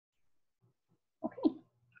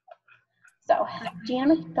So, Gina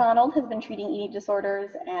MacDonald has been treating eating disorders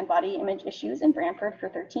and body image issues in Brantford for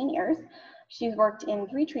 13 years. She's worked in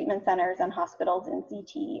 3 treatment centers and hospitals in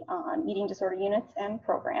CT on eating disorder units and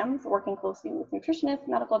programs, working closely with nutritionists,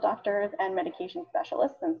 medical doctors, and medication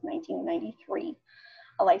specialists since 1993.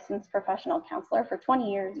 A licensed professional counselor for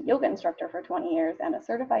 20 years, yoga instructor for 20 years, and a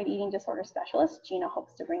certified eating disorder specialist, Gina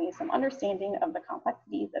hopes to bring you some understanding of the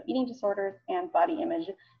complexities of eating disorders and body image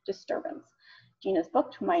disturbance. Gina's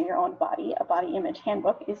book, Mind Your Own Body, a body image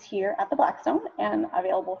handbook, is here at the Blackstone and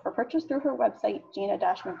available for purchase through her website,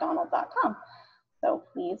 gina-macdonald.com. So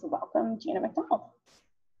please welcome Gina MacDonald.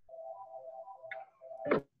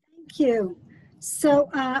 Thank you. So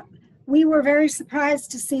we were very surprised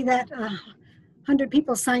to see that 100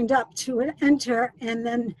 people signed up to enter, and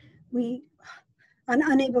then we are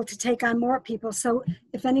unable to take on more people. So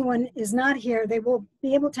if anyone is not here, they will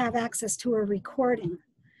be able to have access to a recording.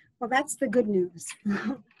 Well, that's the good news.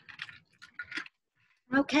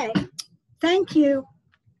 Okay, thank you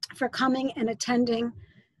for coming and attending.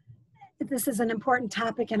 This is an important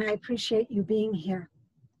topic, and I appreciate you being here.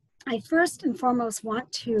 I first and foremost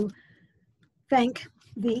want to thank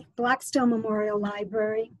the Blackstone Memorial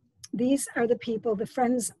Library. These are the people, the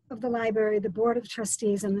friends of the library, the board of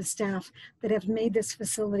trustees, and the staff that have made this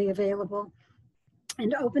facility available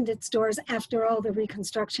and opened its doors after all the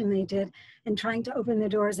reconstruction they did, and trying to open their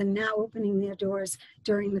doors and now opening their doors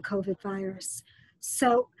during the COVID virus.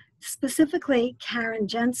 So specifically Karen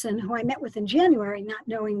Jensen, who I met with in January, not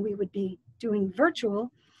knowing we would be doing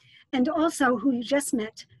virtual, and also who you just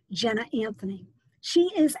met, Jenna Anthony. She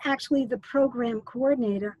is actually the program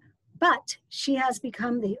coordinator, but she has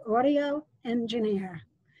become the audio engineer.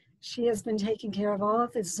 She has been taking care of all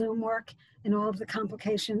of the Zoom work and all of the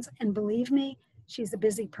complications, and believe me, she's a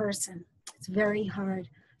busy person. It's very hard.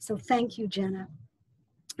 So thank you, Jenna.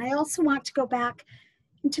 I also want to go back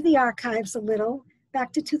into the archives a little,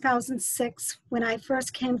 back to 2006, when I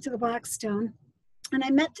first came to the Blackstone. And I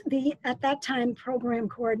met the, at that time, program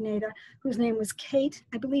coordinator, whose name was Kate,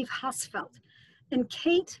 I believe, Hosfeld. And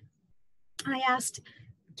Kate, I asked,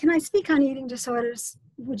 can I speak on eating disorders?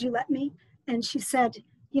 Would you let me? And she said,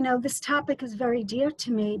 you know, this topic is very dear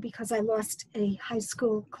to me because I lost a high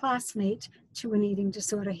school classmate to an eating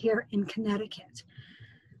disorder here in Connecticut.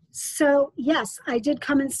 So yes, I did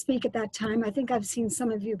come and speak at that time. I think I've seen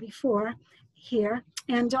some of you before here.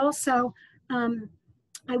 And also,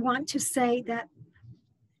 I want to say that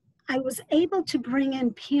I was able to bring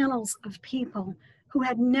in panels of people who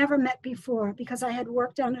had never met before, because I had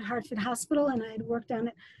worked down at Hartford Hospital and I had worked down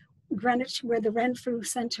at Greenwich, where the Renfrew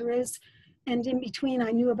Center is. And in between, I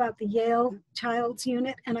knew about the Yale Child's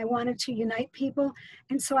Unit, and I wanted to unite people.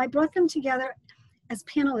 And so I brought them together as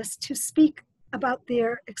panelists to speak about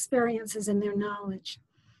their experiences and their knowledge.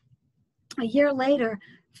 A year later,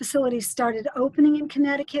 facilities started opening in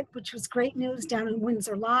Connecticut, which was great news, down in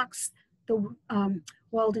Windsor Locks, the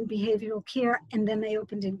Walden Behavioral Care, and then they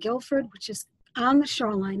opened in Guilford, which is on the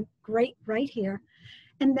shoreline, great, right here.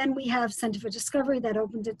 And then we have Center for Discovery that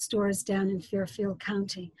opened its doors down in Fairfield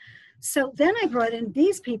County. So then I brought in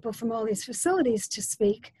these people from all these facilities to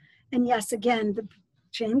speak. And yes, again, the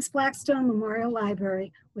James Blackstone Memorial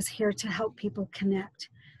Library was here to help people connect.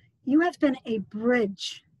 You have been a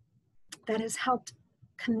bridge that has helped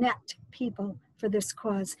connect people for this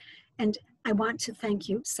cause. And I want to thank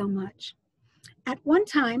you so much. At one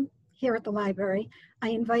time here at the library, I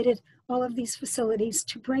invited all of these facilities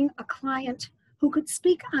to bring a client who could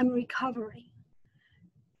speak on recovery.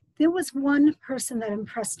 There was one person that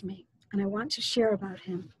impressed me, and I want to share about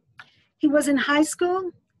him. He was in high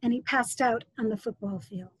school and he passed out on the football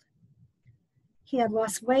field. He had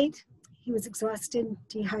lost weight, he was exhausted,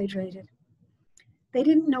 dehydrated. They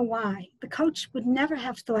didn't know why. The coach would never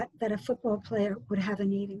have thought that a football player would have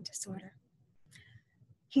an eating disorder.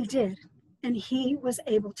 He did, and he was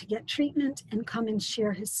able to get treatment and come and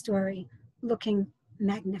share his story looking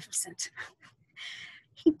magnificent.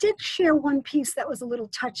 He did share one piece that was a little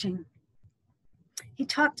touching. He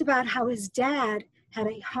talked about how his dad had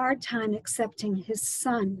a hard time accepting his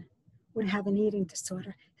son would have an eating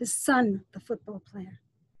disorder, his son, the football player.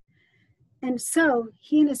 And so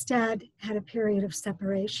he and his dad had a period of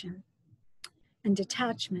separation and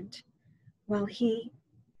detachment while he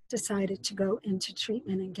decided to go into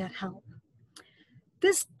treatment and get help.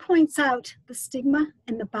 This points out the stigma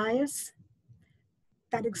and the bias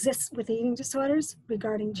that exists with eating disorders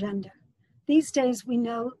regarding gender. These days, we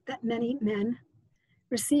know that many men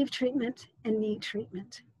receive treatment and need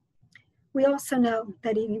treatment. We also know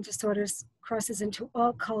that eating disorders crosses into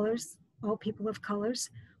all colors, all people of colors,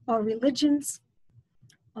 all religions,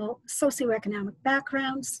 all socioeconomic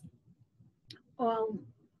backgrounds, all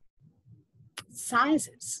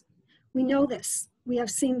sizes. We know this. We have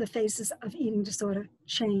seen the faces of eating disorder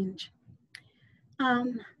change.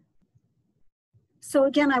 So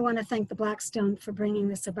again, I want to thank the Blackstone for bringing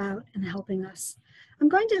this about and helping us. I'm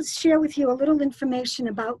going to share with you a little information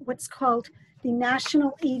about what's called the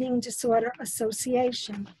National Eating Disorder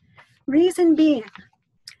Association. Reason being,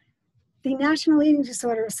 the National Eating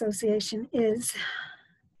Disorder Association is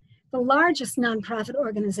the largest nonprofit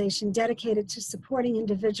organization dedicated to supporting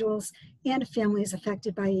individuals and families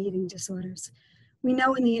affected by eating disorders. We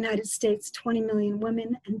know in the United States, 20 million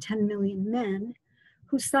women and 10 million men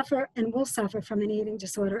who suffer and will suffer from an eating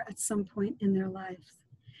disorder at some point in their lives.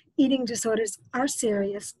 Eating disorders are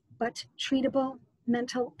serious, but treatable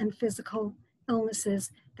mental and physical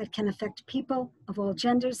illnesses that can affect people of all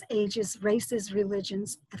genders, ages, races,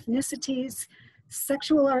 religions, ethnicities,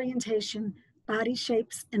 sexual orientation, body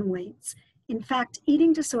shapes, and weights. In fact,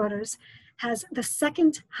 eating disorders has the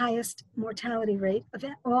second highest mortality rate of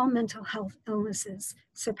all mental health illnesses,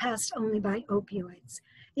 surpassed only by opioids.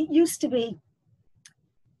 It used to be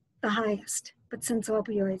the highest, but since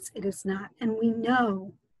opioids, it is not. And we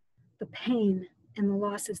know the pain and the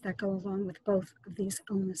losses that go along with both of these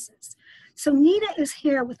illnesses. So NEDA is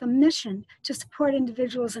here with a mission to support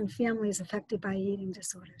individuals and families affected by eating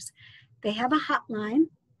disorders. They have a hotline.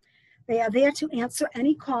 They are there to answer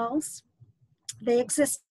any calls. They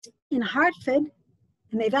exist in Hartford,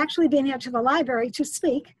 and they've actually been here to the library to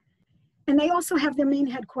speak. And they also have their main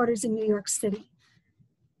headquarters in New York City.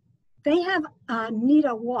 They have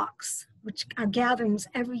NEDA walks, which are gatherings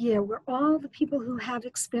every year where all the people who have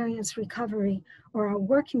experienced recovery or are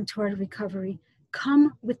working toward recovery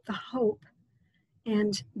come with the hope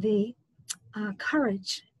and the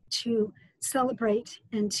courage to celebrate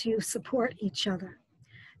and to support each other.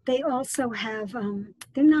 They also have,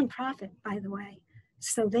 they're nonprofit, by the way,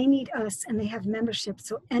 so they need us and they have membership.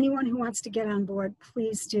 So anyone who wants to get on board,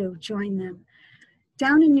 please do join them.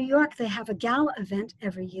 Down in New York, they have a gala event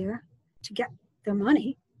every year to get their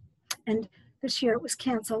money. And this year it was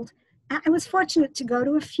canceled. I was fortunate to go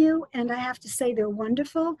to a few, and I have to say they're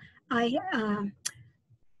wonderful.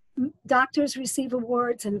 Doctors receive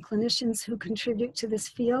awards and clinicians who contribute to this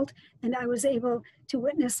field, and I was able to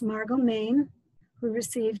witness Margot Main, who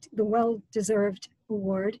received the well-deserved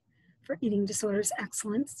award for eating disorders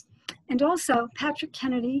excellence. And also Patrick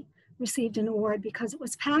Kennedy received an award because it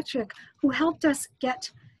was Patrick who helped us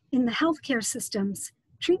get in the healthcare systems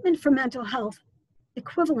treatment for mental health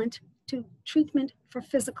equivalent to treatment for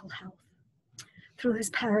physical health through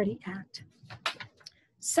his Parity Act.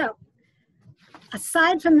 So,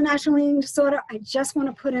 aside from the National Eating Disorder, I just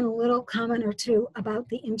want to put in a little comment or two about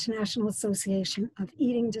the International Association of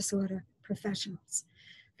Eating Disorder Professionals.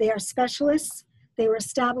 They are specialists. They were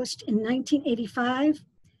established in 1985,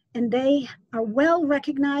 and they are well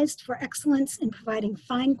recognized for excellence in providing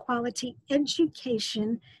fine quality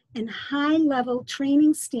education and high-level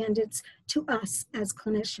training standards to us as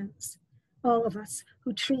clinicians, all of us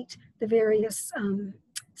who treat the various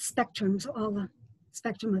spectrums, all the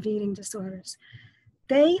spectrum of eating disorders.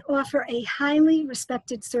 They offer a highly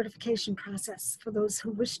respected certification process for those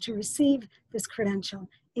who wish to receive this credential.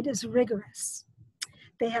 It is rigorous.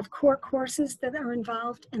 They have core courses that are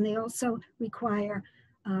involved, and they also require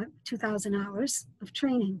 2,000 hours of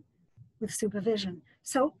training with supervision.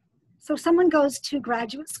 So someone goes to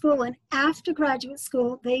graduate school, and after graduate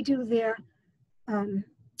school, they do their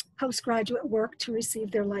postgraduate work to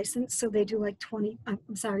receive their license. So they do like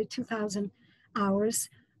 2,000 hours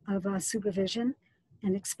of supervision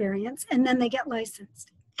and experience, and then they get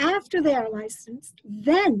licensed. After they are licensed,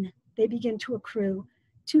 then they begin to accrue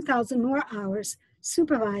 2,000 more hours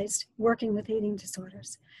supervised working with eating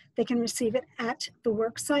disorders. They can receive it at the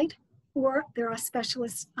work site, or there are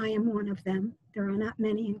specialists, I am one of them, there are not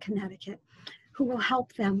many in Connecticut, who will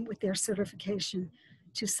help them with their certification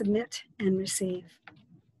to submit and receive.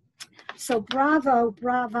 So bravo,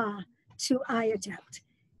 brava to iAdept.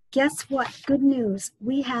 Guess what? Good news.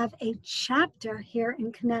 We have a chapter here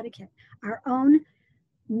in Connecticut, our own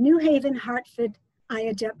New Haven, Hartford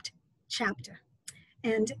iAdept chapter.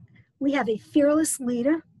 And we have a fearless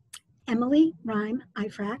leader, Emily Rhyme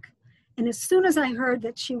Ifrak. And as soon as I heard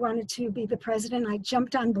that she wanted to be the president, I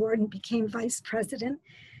jumped on board and became vice president.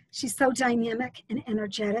 She's so dynamic and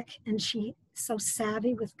energetic, and she's so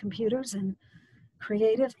savvy with computers and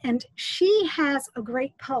creative. And she has a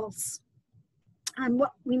great pulse on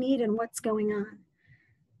what we need and what's going on.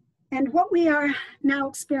 And what we are now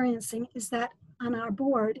experiencing is that on our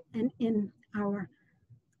board and in our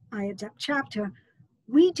iAdept chapter,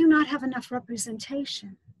 we do not have enough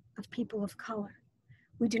representation of people of color.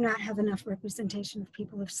 We do not have enough representation of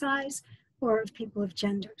people of size or of people of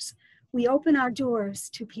genders. We open our doors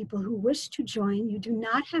to people who wish to join. You do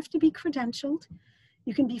not have to be credentialed.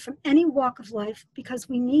 You can be from any walk of life, because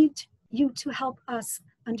we need you to help us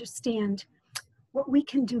understand what we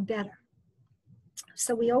can do better.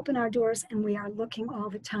 So we open our doors and we are looking all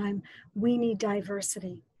the time. We need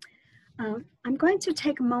diversity. I'm going to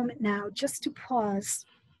take a moment now just to pause.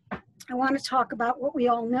 I want to talk about what we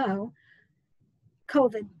all know,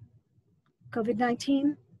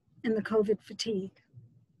 COVID-19, and the COVID fatigue.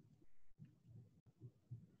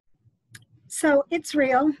 So it's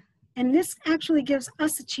real, and this actually gives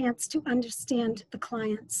us a chance to understand the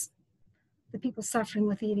clients, the people suffering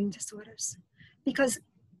with eating disorders, because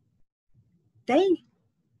they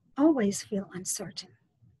always feel uncertain.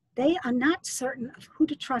 They are not certain of who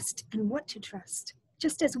to trust and what to trust,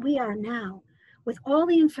 just as we are now. With all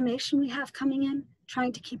the information we have coming in,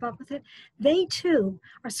 trying to keep up with it, they too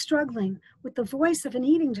are struggling with the voice of an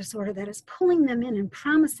eating disorder that is pulling them in and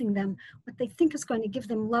promising them what they think is going to give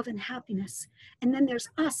them love and happiness. And then there's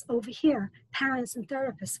us over here, parents and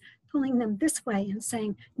therapists, pulling them this way and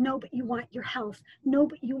saying, no, but you want your health. No,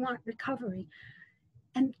 but you want recovery.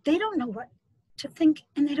 And they don't know what to think,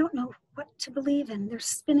 and they don't know what to believe in. They're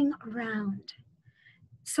spinning around.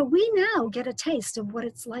 So we now get a taste of what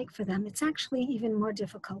it's like for them. It's actually even more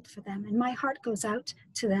difficult for them. And my heart goes out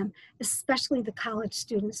to them, especially the college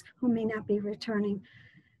students who may not be returning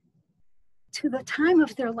to the time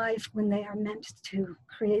of their life when they are meant to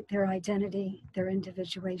create their identity, their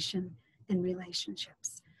individuation, and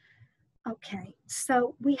relationships. Okay,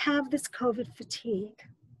 so we have this COVID fatigue.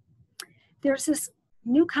 There's this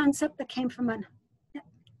new concept that came from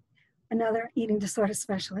another eating disorder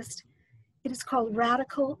specialist. It is called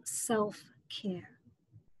radical self-care.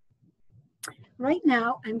 Right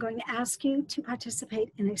now, I'm going to ask you to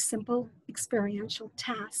participate in a simple experiential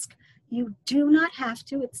task. You do not have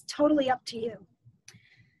to, it's totally up to you.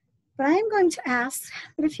 But I am going to ask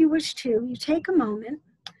that if you wish to, you take a moment.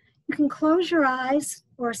 You can close your eyes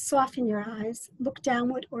or soften your eyes, look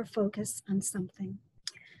downward or focus on something.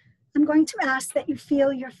 I'm going to ask that you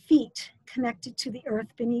feel your feet connected to the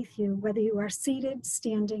earth beneath you, whether you are seated,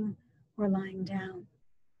 standing, or lying down.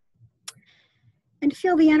 And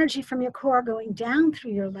feel the energy from your core going down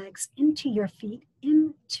through your legs, into your feet,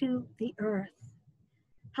 into the earth,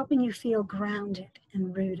 helping you feel grounded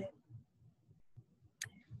and rooted.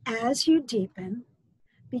 As you deepen,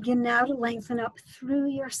 begin now to lengthen up through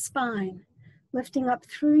your spine, lifting up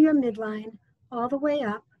through your midline, all the way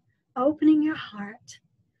up, opening your heart,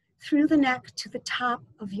 through the neck to the top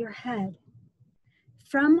of your head.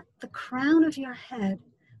 From the crown of your head,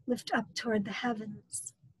 lift up toward the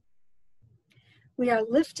heavens. We are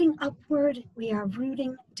lifting upward, we are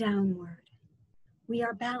rooting downward. We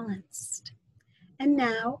are balanced. And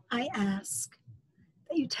now I ask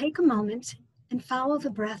that you take a moment and follow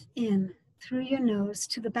the breath in through your nose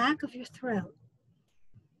to the back of your throat.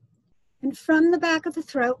 And from the back of the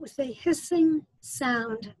throat with a hissing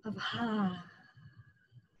sound of ha.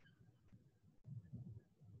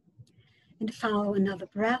 And follow another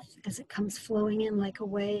breath as it comes flowing in like a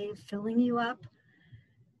wave, filling you up.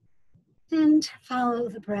 And follow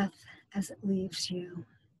the breath as it leaves you,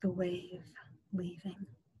 the wave leaving.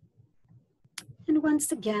 And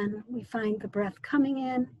once again, we find the breath coming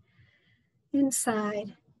in,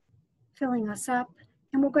 inside, filling us up.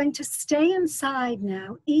 And we're going to stay inside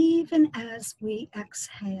now, even as we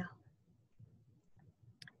exhale.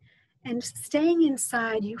 And staying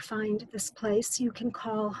inside, you find this place you can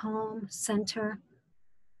call home, center,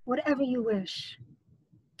 whatever you wish.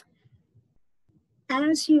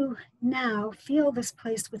 As you now feel this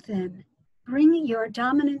place within, bring your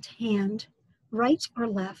dominant hand, right or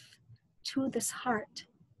left, to this heart.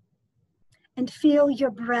 And feel your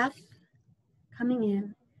breath coming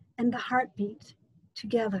in and the heartbeat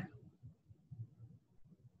together.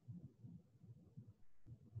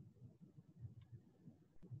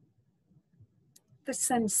 The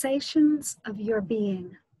sensations of your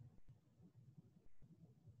being.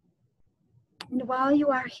 And while you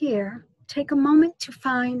are here, take a moment to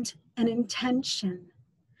find an intention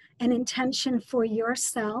for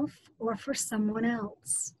yourself or for someone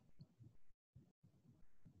else.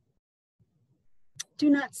 Do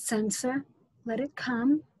not censor, let it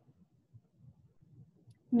come.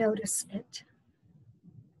 Notice it.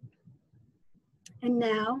 And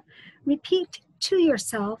now, repeat to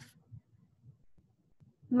yourself,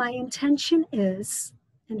 my intention is,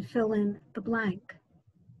 and fill in the blank.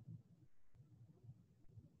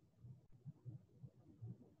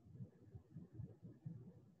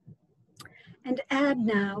 And add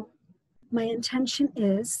now, my intention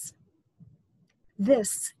is,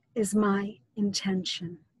 this is my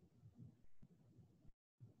intention.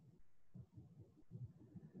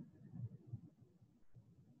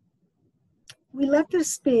 We let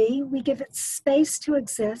this be, we give it space to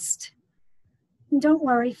exist. And don't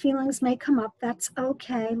worry, feelings may come up, that's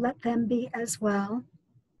okay, let them be as well.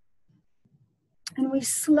 And we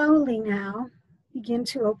slowly now begin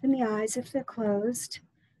to open the eyes if they're closed,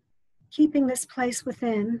 keeping this place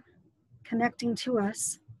within, connecting to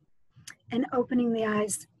us, and opening the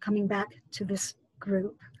eyes, coming back to this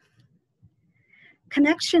group.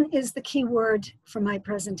 Connection is the key word for my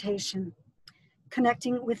presentation.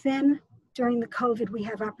 Connecting within. During the COVID, we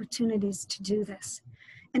have opportunities to do this.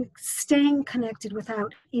 And staying connected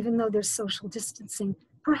without, even though there's social distancing.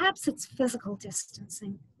 Perhaps it's physical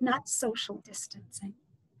distancing, not social distancing.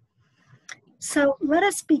 So let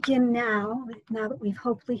us begin now that we've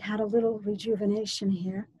hopefully had a little rejuvenation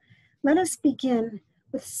here. Let us begin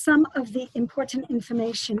with some of the important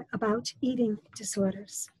information about eating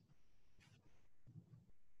disorders.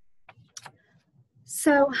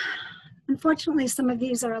 So, unfortunately, some of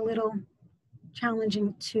these are a little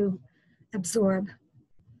challenging to absorb.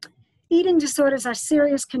 Eating disorders are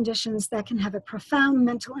serious conditions that can have a profound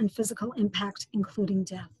mental and physical impact, including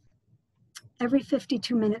death. Every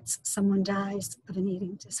 52 minutes, someone dies of an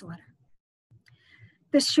eating disorder.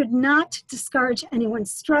 This should not discourage anyone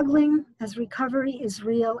struggling, as recovery is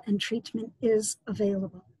real and treatment is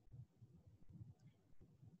available.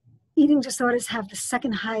 Eating disorders have the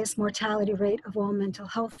second highest mortality rate of all mental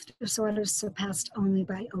health disorders, surpassed only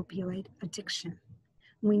by opioid addiction.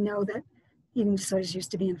 We know that eating disorders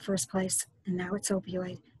used to be in first place, and now it's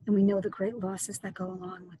opioid, and we know the great losses that go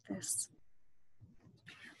along with this.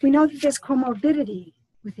 We know that there's comorbidity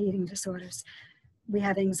with eating disorders. We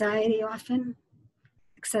have anxiety often,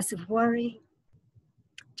 excessive worry,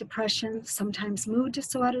 depression, sometimes mood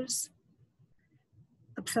disorders,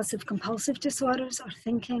 obsessive compulsive disorders or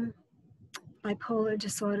thinking, bipolar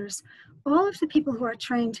disorders. All of the people who are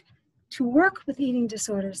trained to work with eating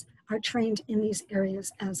disorders are trained in these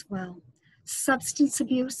areas as well. Substance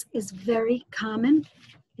abuse is very common.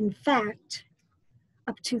 In fact,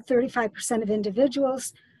 up to 35% of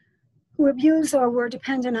individuals who abuse or were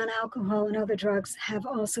dependent on alcohol and other drugs have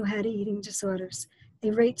also had eating disorders,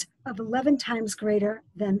 a rate of 11 times greater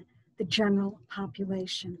than the general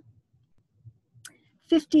population.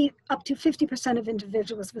 Up to 50% of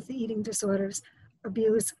individuals with eating disorders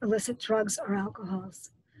abuse illicit drugs or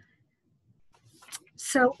alcohols.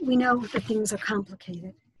 So we know that things are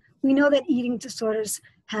complicated. We know that eating disorders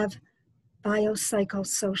have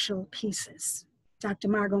biopsychosocial pieces. Dr.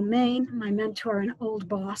 Margot Main, my mentor and old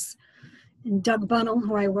boss, and Doug Bunnell,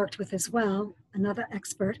 who I worked with as well, another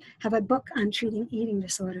expert, have a book on treating eating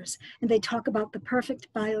disorders. And they talk about the perfect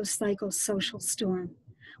biopsychosocial storm.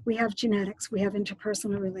 We have genetics, we have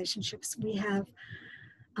interpersonal relationships, we have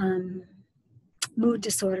mood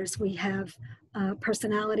disorders, we have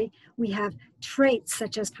personality, we have traits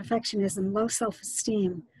such as perfectionism, low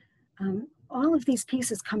self-esteem. All of these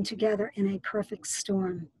pieces come together in a perfect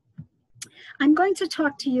storm. I'm going to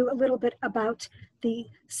talk to you a little bit about the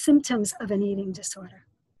symptoms of an eating disorder.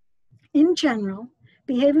 In general,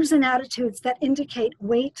 behaviors and attitudes that indicate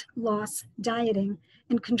weight loss, dieting,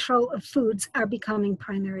 and control of foods are becoming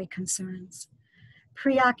primary concerns.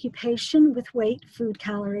 Preoccupation with weight, food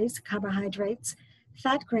calories, carbohydrates,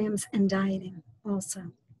 fat grams, and dieting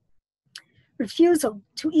also. Refusal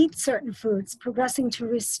to eat certain foods, progressing to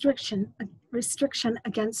restriction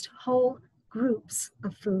against whole groups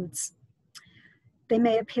of foods. They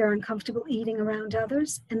may appear uncomfortable eating around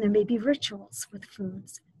others, and there may be rituals with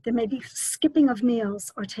foods. There may be skipping of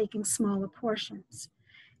meals or taking smaller portions.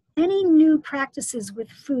 Any new practices with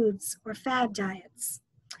foods or fad diets,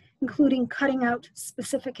 including cutting out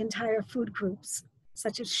specific entire food groups,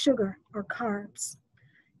 such as sugar or carbs,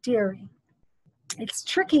 dairy. It's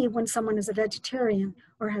tricky when someone is a vegetarian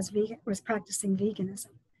or is practicing veganism.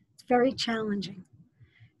 It's very challenging.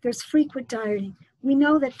 There's frequent dieting. We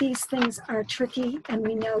know that these things are tricky, and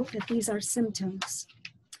we know that these are symptoms.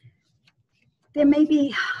 There may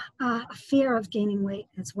be a fear of gaining weight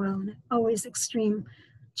as well, and always extreme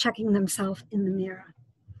checking themselves in the mirror.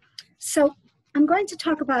 So I'm going to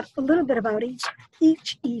talk about a little bit about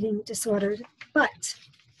each eating disorder, but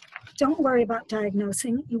don't worry about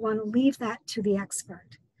diagnosing. You want to leave that to the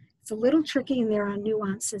expert. It's a little tricky, and there are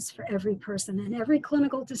nuances for every person, and every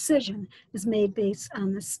clinical decision is made based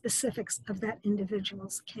on the specifics of that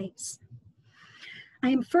individual's case. I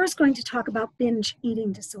am first going to talk about binge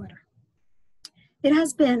eating disorder. It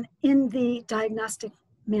has been in the diagnostic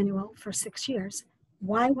manual for 6 years.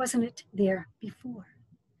 Why wasn't it there before?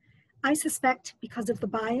 I suspect because of the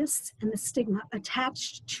bias and the stigma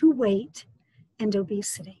attached to weight and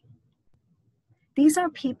obesity. These are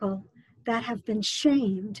people that have been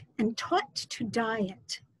shamed and taught to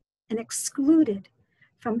diet and excluded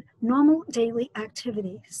from normal daily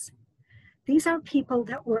activities. These are people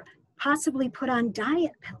that were possibly put on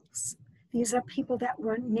diet pills. These are people that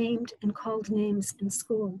were named and called names in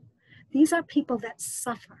school. These are people that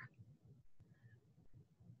suffer.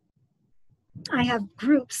 I have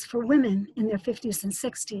groups for women in their 50s and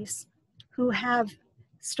 60s who have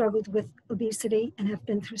struggled with obesity and have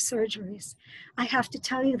been through surgeries. I have to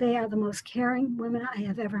tell you, they are the most caring women I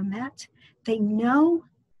have ever met. They know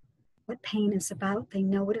what pain is about. They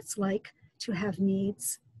know what it's like to have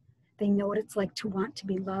needs. They know what it's like to want to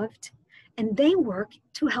be loved. And they work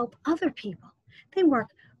to help other people. They work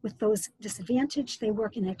with those disadvantaged. They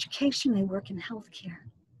work in education. They work in healthcare.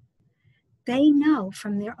 They know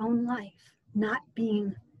from their own life, not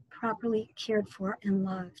being properly cared for and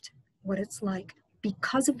loved, what it's like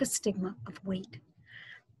because of the stigma of weight.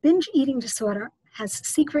 Binge eating disorder has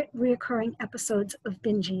secret reoccurring episodes of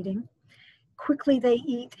binge eating. Quickly, they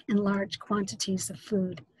eat in large quantities of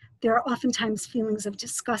food. There are oftentimes feelings of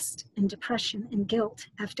disgust and depression and guilt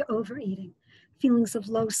after overeating. Feelings of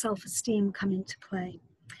low self-esteem come into play.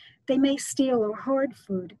 They may steal or hoard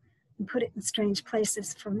food and put it in strange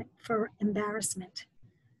places for embarrassment.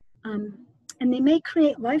 And they may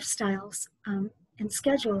create lifestyles and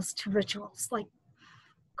schedules to rituals, like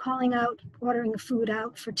calling out, ordering food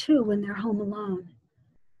out for two when they're home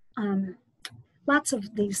alone. Lots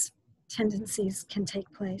of these tendencies can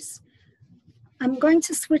take place. I'm going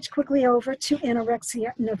to switch quickly over to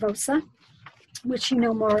anorexia nervosa, which you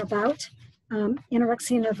know more about.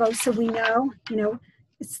 Anorexia nervosa, we know,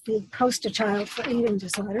 it's the poster child for eating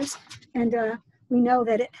disorders. And we know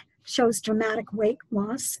that it shows dramatic weight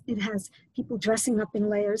loss. It has people dressing up in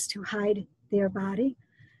layers to hide their body.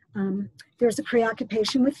 There's a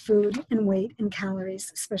preoccupation with food and weight and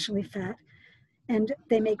calories, especially fat. And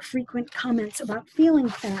they make frequent comments about feeling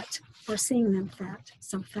fat or seeing them fat,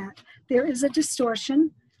 some fat. There is a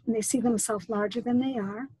distortion, and they see themselves larger than they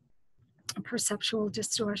are, a perceptual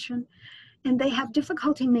distortion. And they have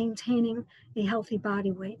difficulty maintaining a healthy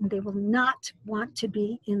body weight, and they will not want to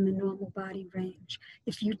be in the normal body range.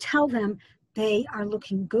 If you tell them they are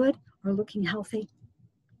looking good or looking healthy,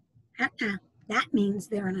 that means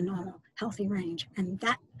they're in a normal, healthy range, and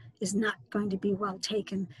that is not going to be well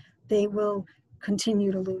taken. They will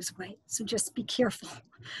continue to lose weight. So just be careful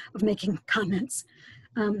of making comments.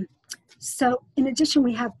 So in addition,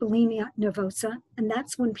 we have bulimia nervosa, and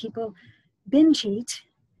that's when people binge eat,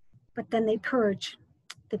 but then they purge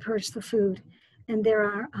the food. And there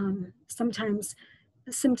are sometimes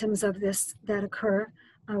symptoms of this that occur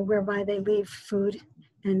whereby they leave food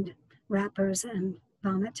and wrappers and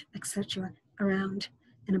vomit, etc., around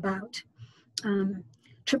and about.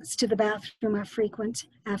 Trips to the bathroom are frequent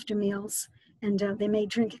after meals, and they may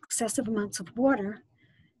drink excessive amounts of water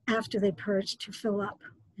after they purge to fill up.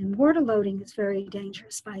 And water loading is very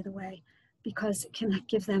dangerous, by the way, because it can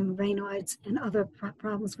give them Raynaud's and other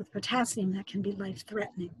problems with potassium that can be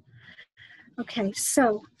life-threatening. Okay,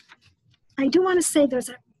 so I do want to say there's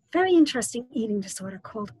a very interesting eating disorder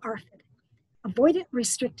called ARFID, Avoidant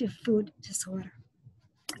Restrictive Food Disorder.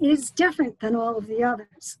 It is different than all of the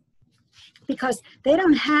others because they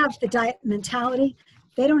don't have the diet mentality.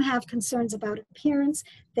 They don't have concerns about appearance.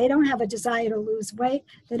 They don't have a desire to lose weight.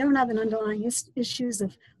 They don't have an underlying issues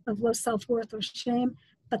of low self-worth or shame,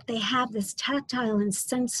 but they have this tactile and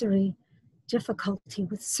sensory difficulty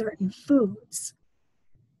with certain foods.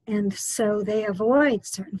 And so they avoid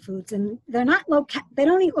certain foods, and they're not they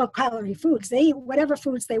don't eat low-calorie foods. They eat whatever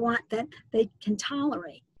foods they want that they can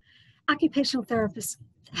tolerate. Occupational therapists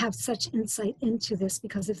have such insight into this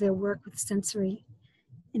because of their work with sensory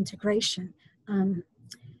integration.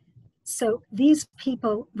 So these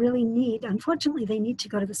people really need, unfortunately, they need to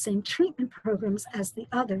go to the same treatment programs as the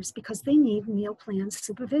others because they need meal plan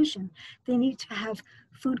supervision. They need to have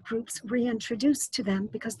food groups reintroduced to them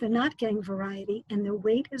because they're not getting variety and their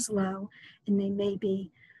weight is low and they may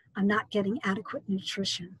be not getting adequate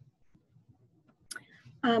nutrition.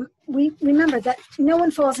 We remember that no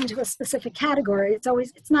one falls into a specific category.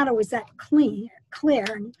 It's not always that clear.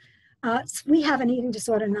 We have an eating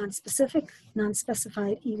disorder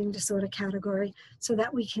non-specified eating disorder category so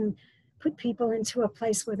that we can put people into a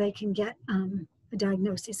place where they can get a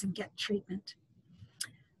diagnosis and get treatment.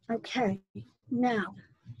 Okay, now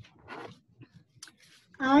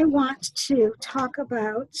I want to talk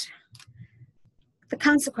about the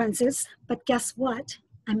consequences, but guess what?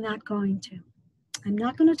 I'm not going to. I'm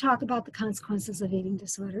not going to talk about the consequences of eating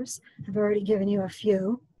disorders. I've already given you a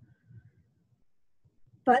few.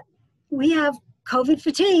 But we have COVID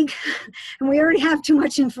fatigue, and we already have too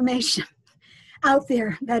much information out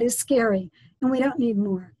there that is scary, and we don't need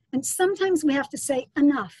more. And sometimes we have to say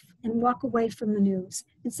enough. and walk away from the news.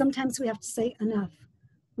 And sometimes we have to say enough.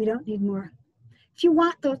 We don't need more. If you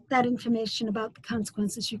want that information about the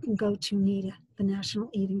consequences, you can go to NEDA, the National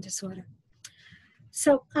Eating Disorder.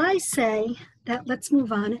 So I say that let's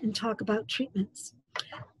move on and talk about treatments.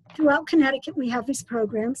 Throughout Connecticut, we have these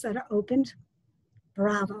programs that are opened,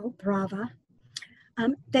 Brava.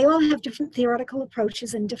 They all have different theoretical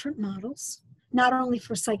approaches and different models, not only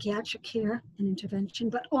for psychiatric care and intervention,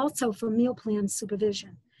 but also for meal plan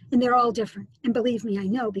supervision. And they're all different. And believe me, I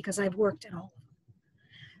know because I've worked at all of them.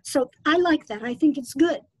 So I like that. I think it's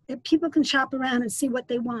good that people can shop around and see what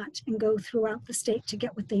they want and go throughout the state to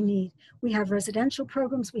get what they need. We have residential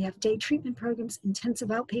programs, we have day treatment programs, intensive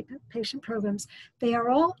outpatient programs. They are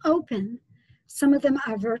all open. Some of them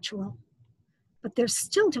are virtual, but they're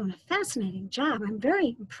still doing a fascinating job. I'm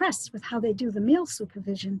very impressed with how they do the meal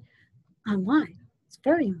supervision online. It's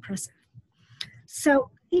very impressive. So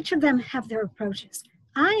each of them have their approaches.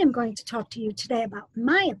 I am going to talk to you today about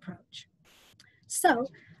my approach. So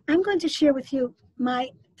I'm going to share with you my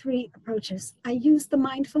 3 approaches. I use the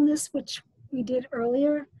mindfulness, which we did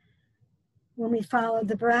earlier when we followed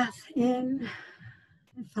the breath in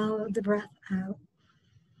and followed the breath out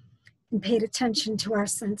and paid attention to our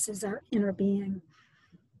senses, our inner being.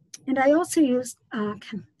 And I also use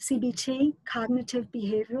CBT, cognitive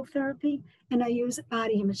behavioral therapy, and I use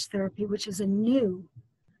body image therapy, which is a new,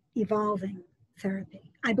 evolving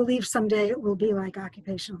therapy. I believe someday it will be like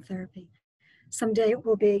occupational therapy. Someday it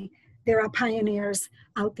will be, there are pioneers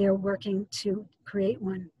out there working to create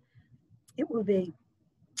one. It will be.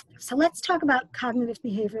 So let's talk about cognitive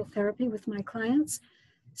behavioral therapy with my clients.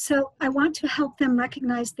 So I want to help them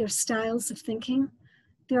recognize their styles of thinking.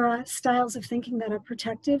 There are styles of thinking that are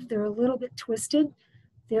protective. They're a little bit twisted.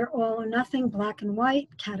 They're all or nothing, black and white,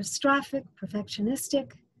 catastrophic,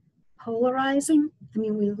 perfectionistic, polarizing. I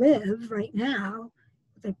mean, we live right now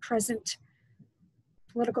with a present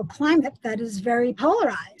political climate that is very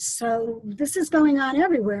polarized. So this is going on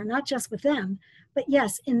everywhere, not just with them. But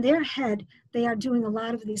yes, in their head, they are doing a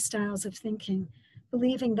lot of these styles of thinking,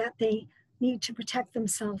 believing that they need to protect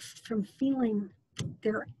themselves from feeling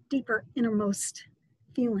their deeper innermost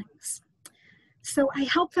feelings. So I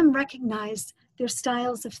help them recognize their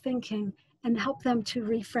styles of thinking and help them to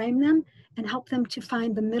reframe them and help them to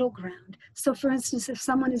find the middle ground. So for instance, if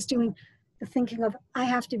someone is doing the thinking of, I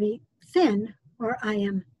have to be thin or I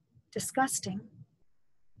am disgusting,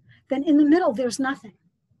 then in the middle, there's nothing.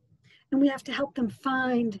 And we have to help them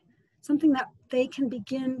find something that they can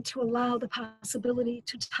begin to allow the possibility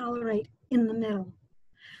to tolerate in the middle.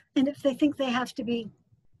 And if they think they have to be,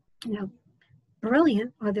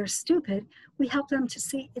 brilliant or they're stupid, we help them to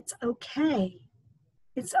see it's okay.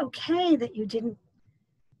 It's okay that you didn't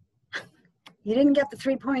get the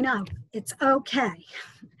 3.0. It's okay.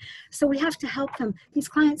 So we have to help them. These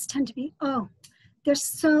clients tend to be, they're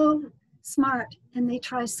so smart and they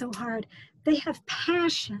try so hard. They have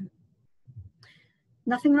passion.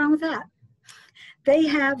 Nothing wrong with that. They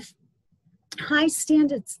have high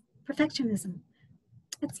standards, perfectionism.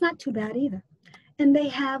 It's not too bad either. And they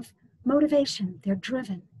have motivation. They're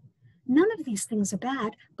driven. None of these things are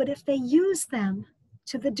bad, but if they use them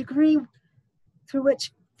to the degree through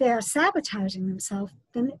which they're sabotaging themselves,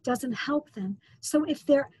 then it doesn't help them. So if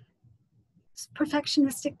they're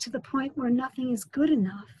perfectionistic to the point where nothing is good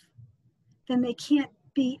enough, then they can't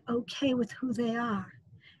be okay with who they are.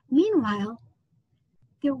 Meanwhile,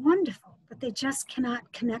 they're wonderful, but they just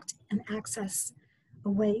cannot connect and access a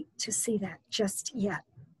way to see that just yet.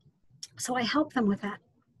 So I help them with that.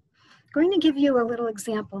 I'm going to give you a little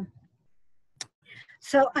example.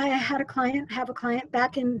 So I have a client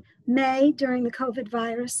back in May during the COVID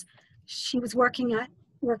virus. She was working at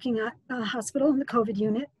a hospital in the COVID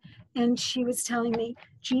unit, and she was telling me,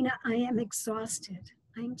 Gina, I am exhausted.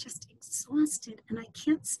 I'm just exhausted, and I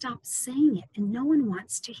can't stop saying it, and no one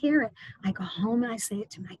wants to hear it. I go home and I say it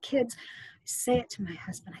to my kids. I say it to my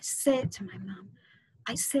husband. I say it to my mom.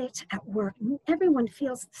 I say it at work. And everyone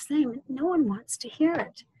feels the same, and no one wants to hear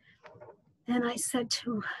it. And I said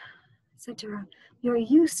to her, you're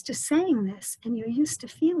used to saying this, and you're used to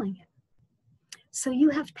feeling it. So you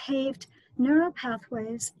have paved neural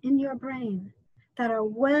pathways in your brain that are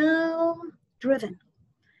well driven.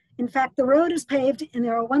 In fact, the road is paved and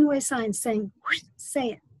there are one-way signs saying, say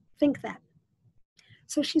it, think that.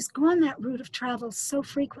 So she's gone that route of travel so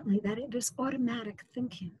frequently that it is automatic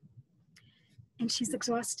thinking. And she's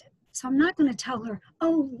exhausted. So I'm not going to tell her,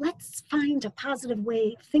 let's find a positive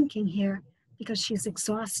way of thinking here, because she's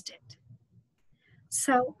exhausted.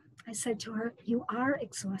 So I said to her, you are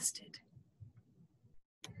exhausted.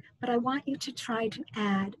 But I want you to try to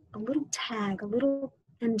add a little tag, a little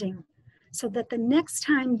ending so that the next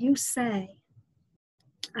time you say,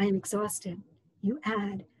 I am exhausted, you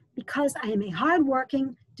add, because I am a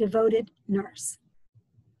hardworking, devoted nurse.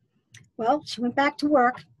 Well, she went back to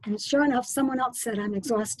work, and sure enough, someone else said, I'm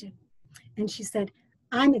exhausted. And she said,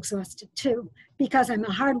 I'm exhausted too, because I'm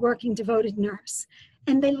a hardworking, devoted nurse.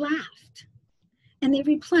 And they laughed, and they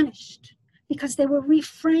replenished, because they were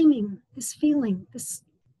reframing this feeling, this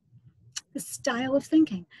style of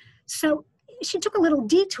thinking. So she took a little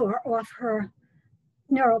detour off her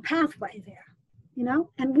neural pathway there, you know,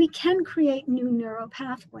 and we can create new neural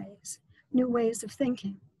pathways, new ways of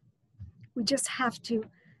thinking. We just have to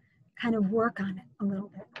kind of work on it a little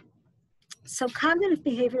bit. So cognitive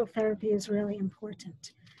behavioral therapy is really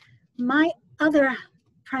important. My other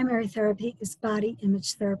primary therapy is body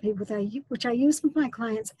image therapy, which I use with my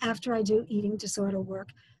clients after I do eating disorder work.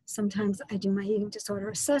 Sometimes I do my eating disorder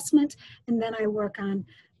assessment, and then I work on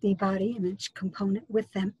the body image component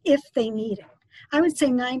with them if they need it. I would say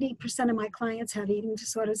 90% of my clients have eating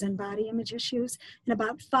disorders and body image issues, and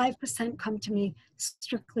about 5% come to me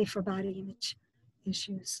strictly for body image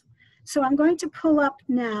issues. So I'm going to pull up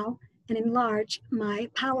now and enlarge my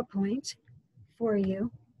PowerPoint for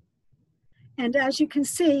you. And as you can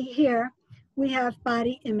see here, we have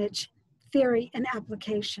body image theory and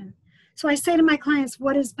application. So I say to my clients,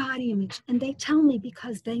 what is body image? And they tell me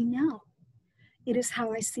because they know. It is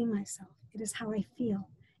how I see myself. It is how I feel.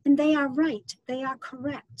 And they are right. They are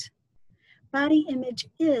correct. Body image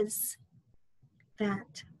is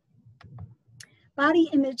that. Body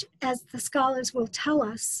image, as the scholars will tell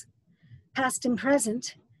us, past and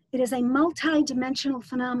present, it is a multi-dimensional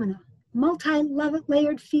phenomenon,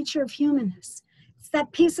 multi-layered feature of humanness. It's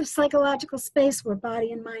that piece of psychological space where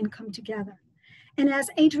body and mind come together. And as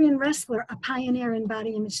Adrienne Ressler, a pioneer in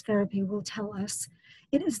body image therapy, will tell us,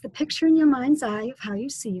 it is the picture in your mind's eye of how you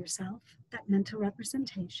see yourself, that mental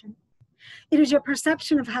representation. It is your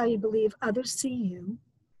perception of how you believe others see you,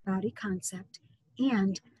 body concept,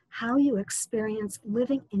 and how you experience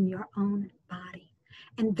living in your own body.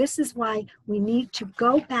 And this is why we need to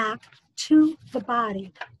go back to the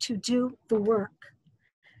body to do the work.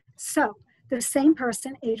 So the same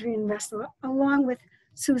person, Adrienne Ressler, along with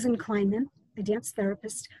Susan Kleinman, a dance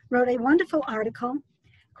therapist, wrote a wonderful article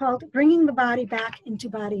called Bringing the Body Back into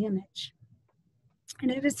Body Image.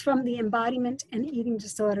 And it is from the Embodiment and Eating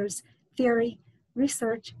Disorders Theory,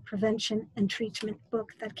 Research, Prevention, and Treatment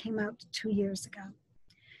book that came out 2 years ago.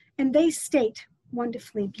 And they state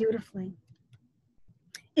wonderfully, beautifully,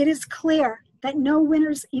 it is clear that no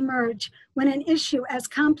winners emerge when an issue as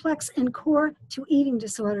complex and core to eating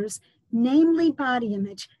disorders, namely body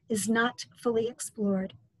image, is not fully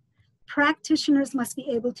explored. Practitioners must be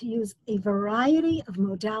able to use a variety of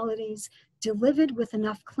modalities delivered with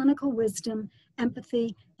enough clinical wisdom,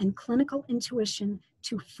 empathy, and clinical intuition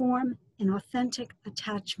to form an authentic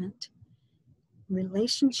attachment.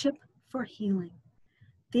 Relationship for healing.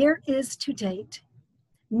 There is, to date,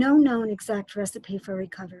 no known exact recipe for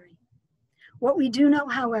recovery. What we do know,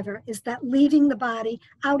 however, is that leaving the body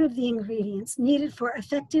out of the ingredients needed for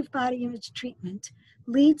effective body image treatment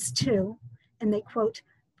leads to, and they quote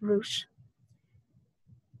Bruce,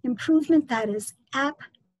 improvement that is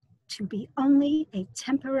apt to be only a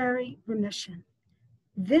temporary remission.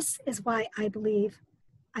 This is why I believe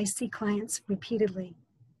I see clients repeatedly,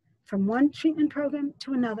 from one treatment program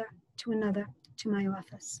to another, to my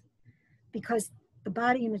office, because the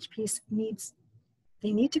body image piece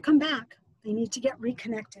they need to come back. They need to get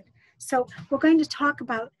reconnected. So we're going to talk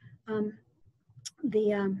about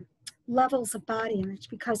the levels of body image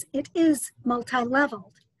because it is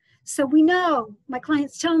multi-leveled. So we know, my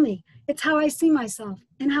clients tell me, it's how I see myself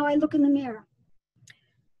and how I look in the mirror.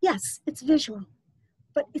 Yes, it's visual,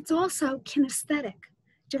 but it's also kinesthetic,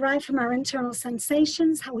 derived from our internal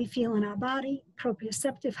sensations, how we feel in our body,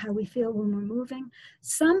 proprioceptive, how we feel when we're moving.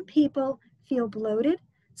 Some people feel bloated,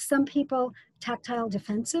 some people tactile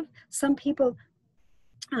defensive, some people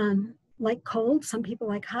like cold, some people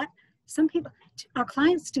like hot, some people, our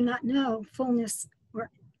clients do not know fullness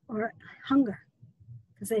or hunger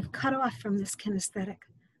because they've cut off from this kinesthetic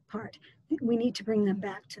part. We need to bring them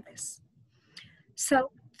back to this.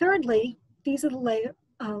 So thirdly, these are the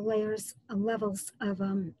levels of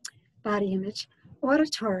body image.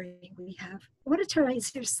 Auditory we have. Auditory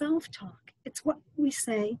is your self-talk. It's what we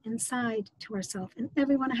say inside to ourselves, and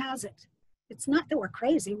everyone has it. It's not that we're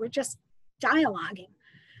crazy, we're just dialoguing.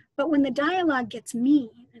 But when the dialogue gets mean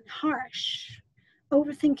and harsh,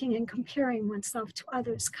 overthinking and comparing oneself to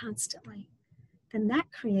others constantly, then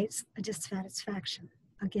that creates a dissatisfaction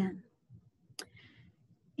again.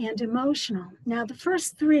 And emotional. Now, the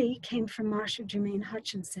first three came from Marsha Germain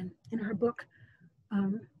Hutchinson in her book,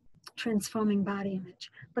 transforming body image.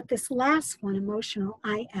 But this last one, emotional,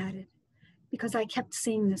 I added because I kept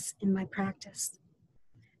seeing this in my practice.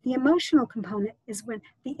 The emotional component is when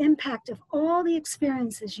the impact of all the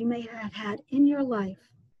experiences you may have had in your life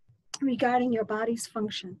regarding your body's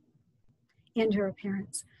function and your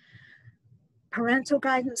appearance. Parental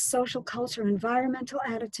guidance, social culture, environmental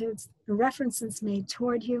attitudes, the references made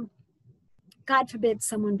toward you. God forbid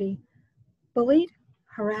someone be bullied,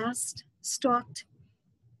 harassed, stalked,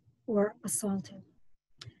 or assaulted.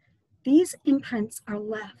 These imprints are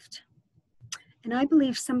left. And I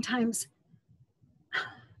believe sometimes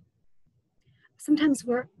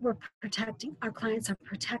we're protecting, our clients are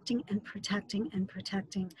protecting and protecting and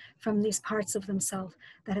protecting from these parts of themselves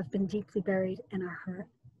that have been deeply buried and are hurt.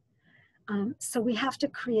 So we have to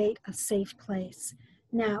create a safe place.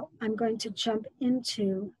 Now, I'm going to jump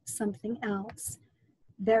into something else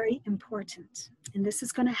very important, and this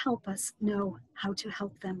is going to help us know how to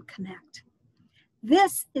help them connect.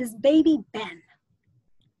 This is baby Ben.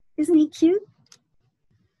 Isn't he cute?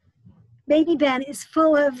 Baby Ben is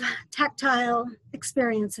full of tactile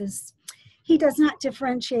experiences. He does not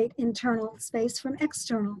differentiate internal space from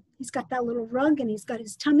external. He's got that little rug and he's got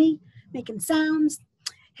his tummy making sounds.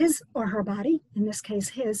 His or her body, in this case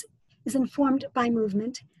his, is informed by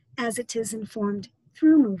movement as it is informed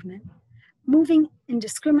through movement. Moving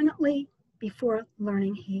indiscriminately before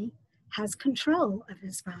learning, he has control of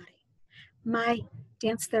his body. My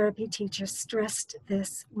dance therapy teacher stressed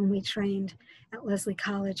this when we trained at Lesley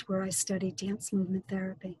College, where I studied dance movement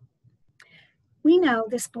therapy. We know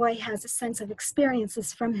this boy has a sense of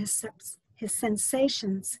experiences from his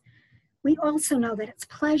sensations. We also know that it's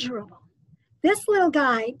pleasurable. This little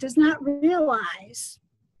guy does not realize,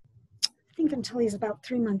 I think until he's about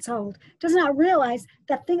 3 months old, does not realize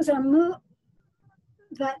that things are moving.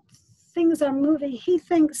 He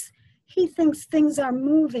thinks things are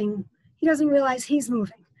moving. He doesn't realize he's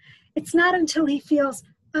moving. It's not until he feels,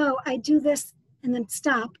 oh, I do this and then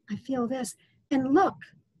stop. I feel this and look,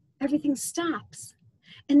 everything stops.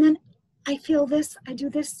 And then I feel this, I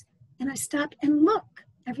do this and I stop and look,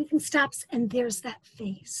 everything stops and there's that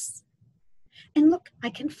face. And look, I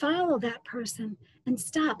can follow that person and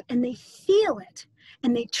stop, and they feel it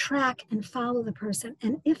and they track and follow the person.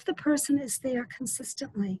 And if the person is there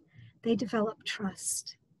consistently, they develop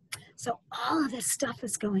trust. So all of this stuff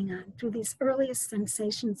is going on through these earliest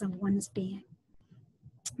sensations of one's being.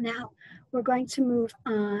 Now we're going to move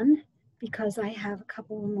on because I have a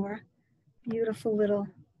couple more beautiful little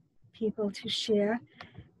people to share.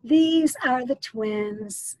 These are the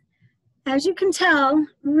twins. As you can tell,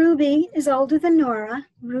 Ruby is older than Nora.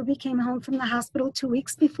 Ruby came home from the hospital 2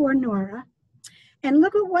 weeks before Nora. And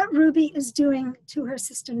look at what Ruby is doing to her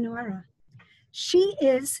sister Nora. She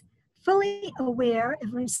is fully aware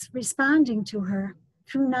of responding to her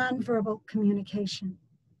through nonverbal communication.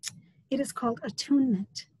 It is called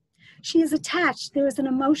attunement. She is attached. There is an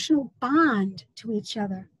emotional bond to each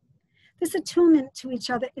other. This attunement to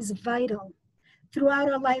each other is vital.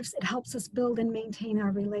 Throughout our lives, it helps us build and maintain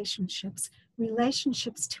our relationships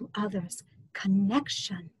to others,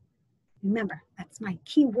 connection. Remember, that's my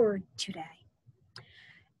key word today.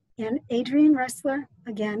 And Adrienne Ressler,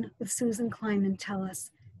 again, with Susan Kleinman, tell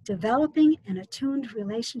us, developing an attuned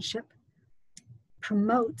relationship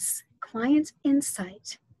promotes client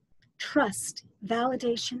insight, trust,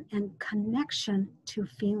 validation, and connection to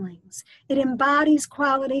feelings. It embodies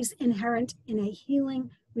qualities inherent in a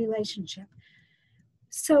healing relationship.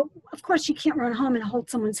 So, of course, you can't run home and hold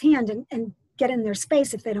someone's hand and get in their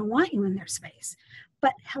space if they don't want you in their space.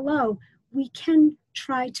 But hello, we can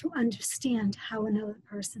try to understand how another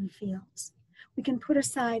person feels. We can put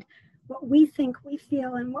aside what we think we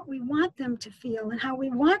feel and what we want them to feel and how we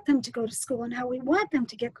want them to go to school and how we want them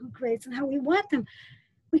to get good grades and how we want them.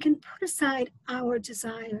 We can put aside our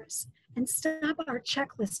desires and stop our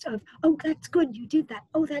checklist of, oh, that's good, you did that.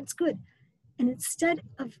 Oh, that's good. And instead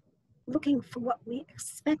of looking for what we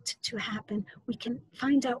expect to happen, we can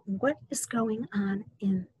find out what is going on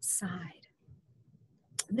inside.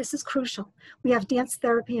 This is crucial. We have dance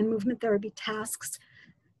therapy and movement therapy tasks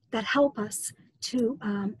that help us to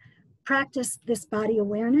practice this body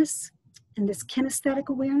awareness and this kinesthetic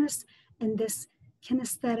awareness and this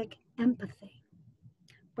kinesthetic empathy,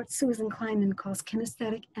 what Susan Kleinman calls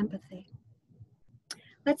kinesthetic empathy.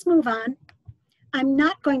 Let's move on. I'm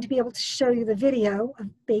not going to be able to show you the video of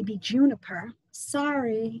baby Juniper,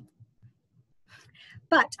 sorry.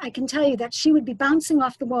 But I can tell you that she would be bouncing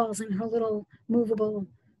off the walls in her little movable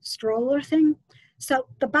stroller thing. So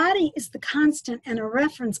the body is the constant and a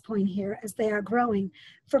reference point here as they are growing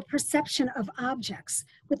for perception of objects.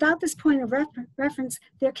 Without this point of reference,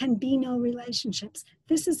 there can be no relationships.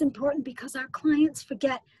 This is important because our clients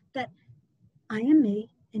forget that I am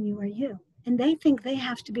me and you are you. And they think they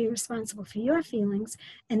have to be responsible for your feelings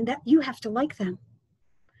and that you have to like them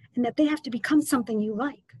and that they have to become something you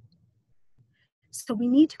like. So we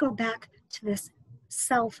need to go back to this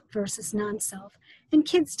self versus non-self. And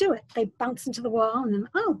kids do it. They bounce into the wall and then,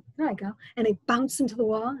 oh, there I go. And they bounce into the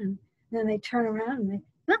wall and then they turn around and they,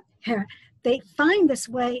 oh, here. They find this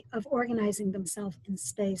way of organizing themselves in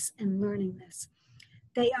space and learning this.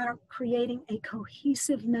 They are creating a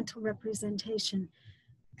cohesive mental representation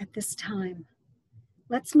at this time.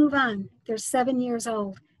 Let's move on. They're 7 years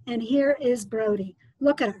old. And here is Brody.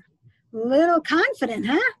 Look at her. Little confident,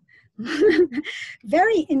 huh?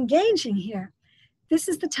 Very engaging here. This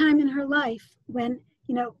is the time in her life when,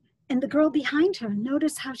 and the girl behind her,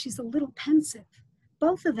 notice how she's a little pensive.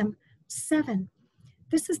 Both of them, 7.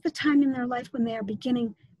 This is the time in their life when they are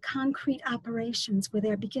beginning concrete operations, where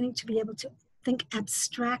they're beginning to be able to think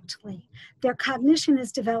abstractly. Their cognition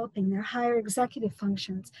is developing, their higher executive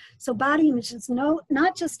functions. So body image is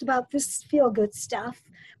not just about this feel-good stuff,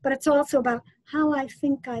 but it's also about how I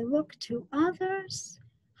think I look to others,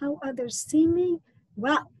 how others see me.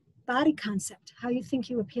 Well, body concept, how you think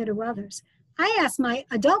you appear to others. I ask my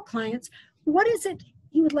adult clients, what is it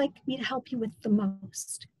you would like me to help you with the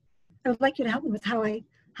most? I would like you to help me with how I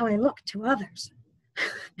look to others.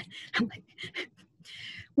 I'm like,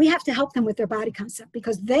 we have to help them with their body concept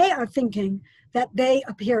because they are thinking that they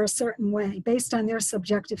appear a certain way based on their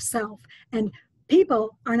subjective self, and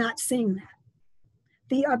people are not seeing that.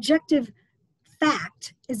 The objective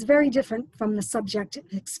fact is very different from the subjective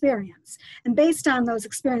experience. And based on those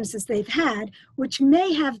experiences they've had, which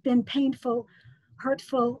may have been painful,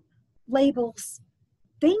 hurtful labels,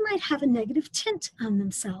 they might have a negative tint on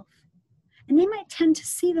themselves. And they might tend to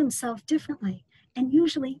see themselves differently. And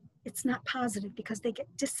usually it's not positive because they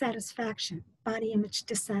get dissatisfaction, body image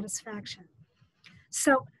dissatisfaction.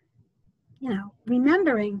 So,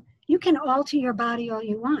 remembering you can alter your body all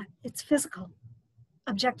you want. It's physical,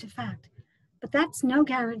 objective fact. But that's no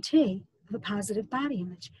guarantee of a positive body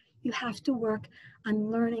image. You have to work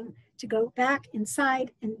on learning to go back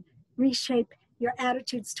inside and reshape your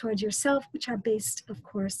attitudes towards yourself, which are based, of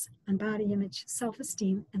course, on body image,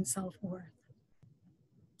 self-esteem, and self-worth.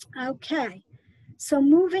 Okay, so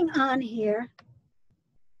moving on here.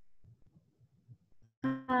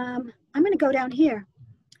 I'm going to go down here.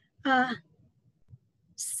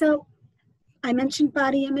 So I mentioned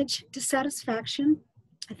body image dissatisfaction.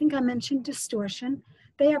 I think I mentioned distortion.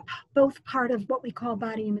 They are both part of what we call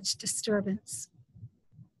body image disturbance.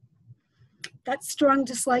 That strong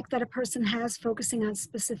dislike that a person has focusing on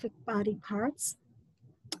specific body parts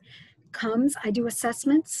comes, I do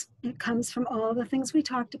assessments. It comes from all the things we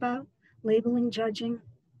talked about, labeling, judging,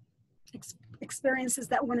 experiences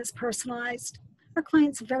that one is personalized. Our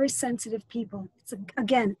clients are very sensitive people.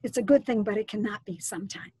 It's a good thing, but it cannot be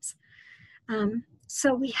sometimes.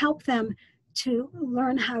 So we help them to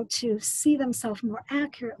learn how to see themselves more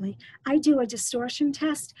accurately. I do a distortion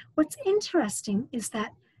test. What's interesting is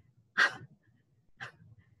that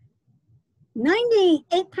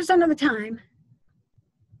 98% of the time,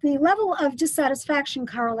 the level of dissatisfaction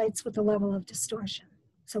correlates with the level of distortion.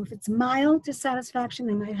 So if it's mild dissatisfaction,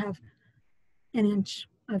 they might have 1 inch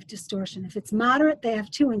of distortion. If it's moderate, they have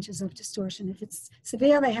 2 inches of distortion. If it's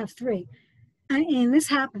severe, they have 3. And this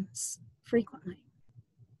happens frequently.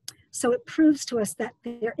 So it proves to us that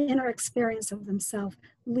their inner experience of themselves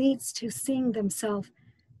leads to seeing themselves,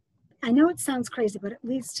 I know it sounds crazy, but it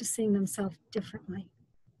leads to seeing themselves differently.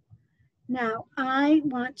 Now, I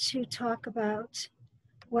want to talk about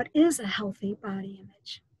what is a healthy body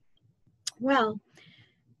image. Well,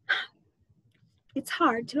 it's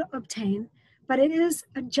hard to obtain, but it is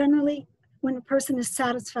generally when a person is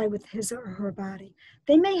satisfied with his or her body.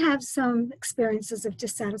 They may have some experiences of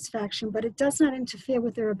dissatisfaction, but it does not interfere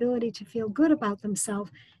with their ability to feel good about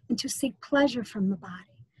themselves and to seek pleasure from the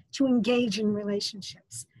body, to engage in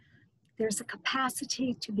relationships. There's a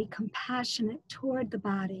capacity to be compassionate toward the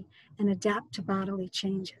body and adapt to bodily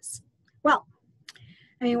changes. Well,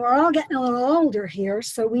 we're all getting a little older here,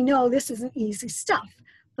 so we know this isn't easy stuff,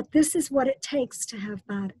 but this is what it takes to have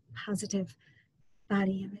positive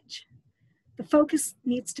body image. The focus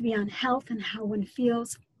needs to be on health and how one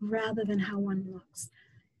feels rather than how one looks.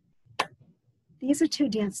 These are 2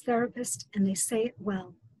 dance therapists, and they say it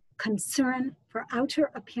well. Concern for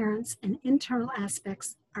outer appearance and internal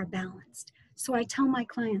aspects are balanced. So I tell my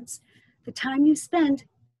clients, the time you spend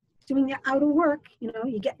doing your outer work, you know,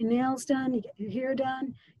 you get your nails done, you get your hair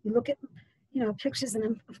done, you look at, you know, pictures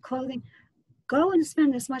of clothing. Go and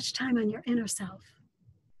spend as much time on your inner self.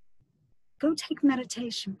 Go take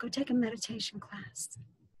meditation. Go take a meditation class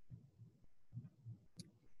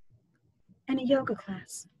and a yoga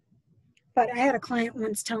class. But I had a client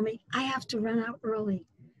once tell me, I have to run out early.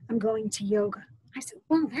 I'm going to yoga. I said,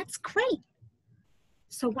 well, that's great.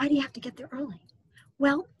 So why do you have to get there early?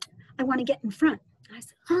 Well, I want to get in front. I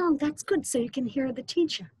said, oh, that's good. So you can hear the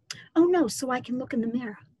teacher. Oh, no, so I can look in the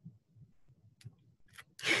mirror.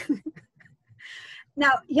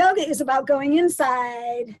 Now, yoga is about going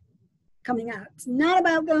inside, coming out. It's not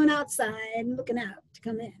about going outside and looking out to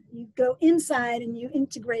come in. You go inside and you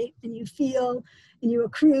integrate and you feel and you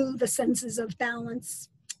accrue the senses of balance,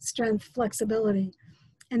 strength, flexibility.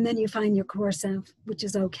 And then you find your core self, which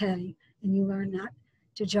is okay. And you learn not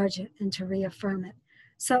to judge it and to reaffirm it.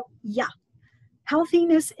 So yeah,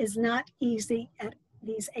 healthiness is not easy at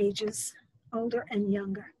these ages, older and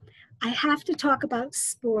younger. I have to talk about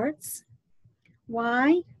sports.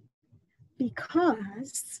 Why?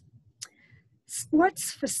 Because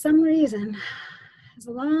sports, for some reason, has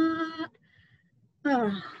a lot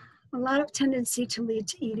of tendency to lead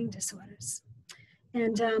to eating disorders.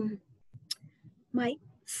 And my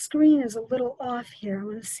screen is a little off here. I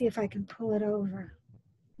want to see if I can pull it over.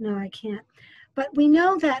 No, I can't. But we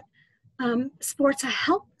know that sports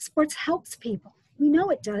helps people. We know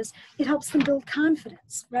it does. It helps them build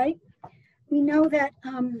confidence, right? We know that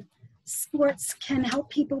sports can help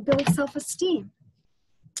people build self-esteem.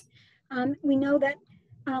 We know that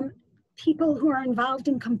people who are involved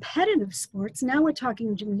in competitive sports, now we're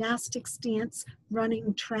talking gymnastics, dance,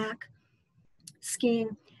 running, track,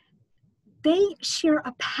 skiing, they share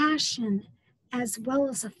a passion as well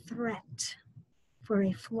as a threat for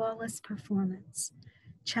a flawless performance,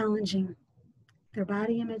 challenging their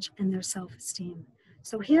body image and their self-esteem.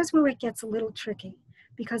 So here's where it gets a little tricky,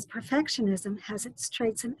 because perfectionism has its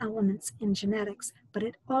traits and elements in genetics, but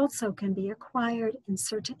it also can be acquired in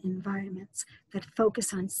certain environments that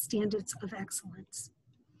focus on standards of excellence.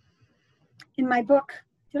 In my book,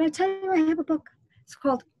 did I tell you I have a book? It's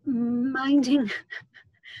called Mind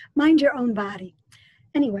Your Own Body.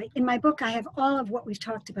 Anyway, in my book, I have all of what we've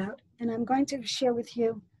talked about, and I'm going to share with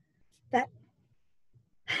you that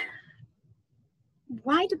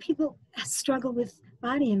why do people struggle with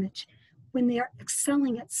body image when they are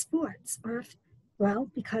excelling at sports? Or if, well,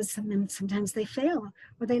 because sometimes they fail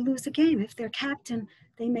or they lose a game. If they're captain,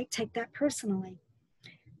 they may take that personally.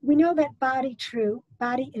 We know that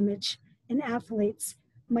body image in athletes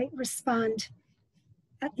might respond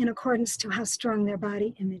in accordance to how strong their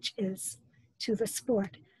body image is to the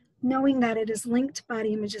sport. Knowing that it is linked,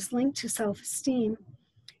 body image is linked to self-esteem,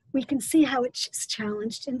 we can see how it's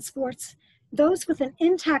challenged in sports. Those with an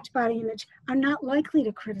intact body image are not likely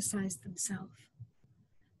to criticize themselves.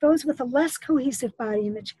 Those with a less cohesive body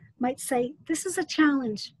image might say, this is a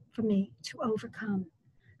challenge for me to overcome.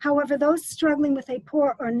 However, those struggling with a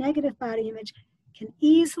poor or negative body image can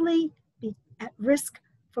easily be at risk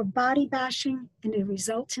for body bashing and a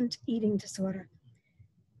resultant eating disorder,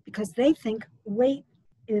 because they think weight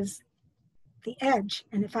is the edge,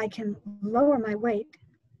 and if I can lower my weight,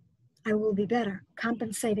 I will be better,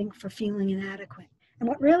 compensating for feeling inadequate. And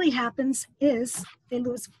what really happens is they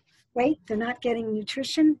lose weight, they're not getting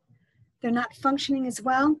nutrition, they're not functioning as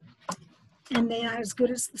well, and they are as good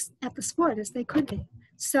at the sport as they could be.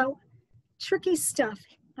 So tricky stuff.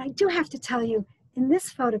 I do have to tell you, in this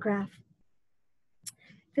photograph,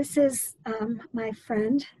 this is my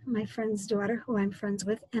friend's daughter, who I'm friends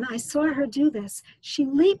with, and I saw her do this. She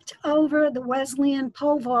leaped over the Wesleyan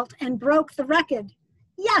pole vault and broke the record.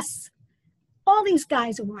 Yes, all these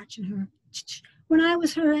guys are watching her. When I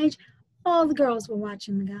was her age, all the girls were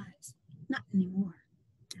watching the guys. Not anymore.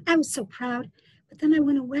 I was so proud, but then I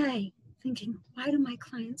went away thinking, why do my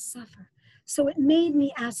clients suffer? So it made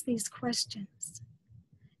me ask these questions.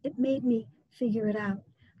 It made me figure it out.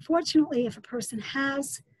 Fortunately, if a person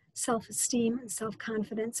has self-esteem and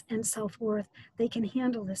self-confidence and self-worth, they can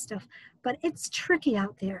handle this stuff. But it's tricky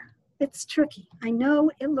out there. It's tricky. I know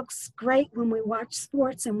it looks great when we watch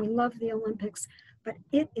sports and we love the Olympics, but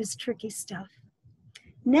it is tricky stuff.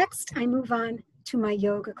 Next, I move on to my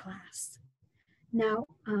yoga class. Now,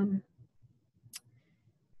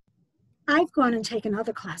 I've gone and taken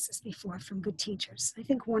other classes before from good teachers. I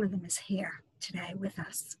think one of them is here today with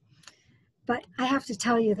us. But I have to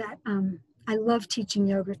tell you that I love teaching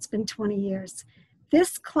yoga. It's been 20 years.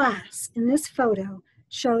 This class in this photo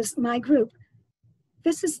shows my group.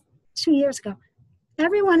 This is 2 years ago.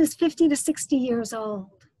 Everyone is 50 to 60 years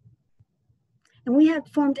old. And we had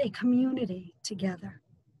formed a community together.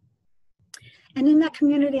 And in that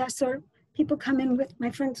community, I saw people come in with,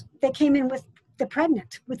 my friends, they came in with the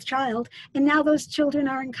pregnant, with child, and now those children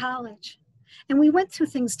are in college. And we went through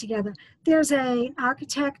things together. There's an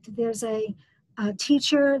architect, there's a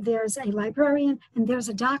teacher, there's a librarian, and there's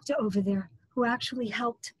a doctor over there who actually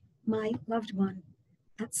helped my loved one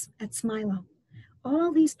at Smilo.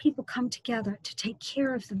 All these people come together to take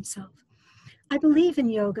care of themselves. I believe in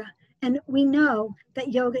yoga, and we know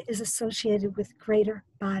that yoga is associated with greater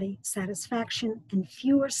body satisfaction and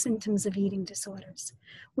fewer symptoms of eating disorders.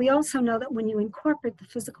 We also know that when you incorporate the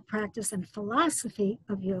physical practice and philosophy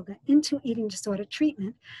of yoga into eating disorder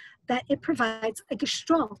treatment, that it provides a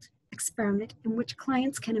gestalt experiment in which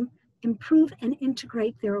clients can improve and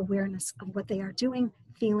integrate their awareness of what they are doing,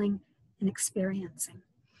 feeling, and experiencing.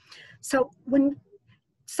 So when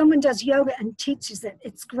someone does yoga and teaches it,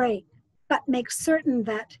 it's great, but make certain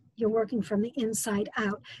that you're working from the inside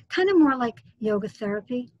out, kind of more like yoga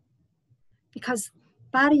therapy, because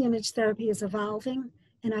body image therapy is evolving.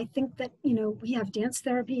 And I think that, you know, we have dance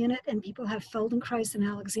therapy in it, and people have Feldenkrais and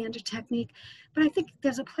Alexander technique, but I think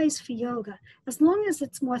there's a place for yoga, as long as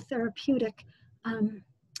it's more therapeutic, you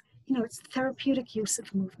know, it's therapeutic use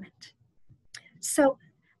of movement. So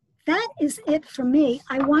that is it for me.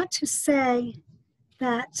 I want to say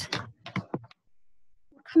that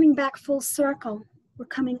we're coming back full circle. We're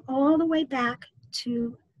coming all the way back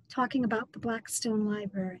to talking about the Blackstone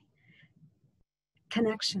Library.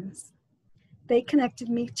 Connections. They connected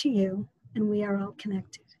me to you, and we are all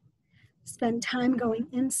connected. Spend time going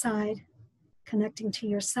inside, connecting to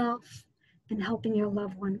yourself, and helping your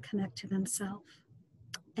loved one connect to themselves,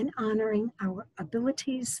 and honoring our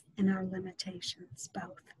abilities and our limitations,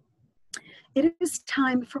 both. It is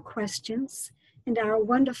time for questions, and our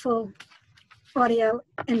wonderful audio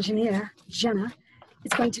engineer, Jenna,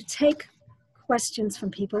 is going to take questions from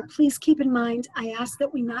people. Please keep in mind, I ask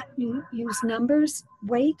that we not use numbers,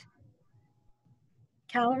 weight,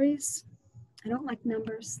 calories. I don't like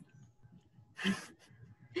numbers.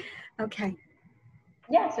 Okay.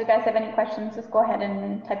 Yeah, so if you guys have any questions, just go ahead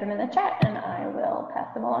and type them in the chat, and I will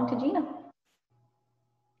pass them along to Gina.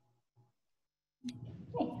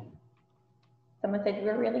 Okay. Someone said you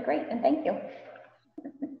were really great, and thank you.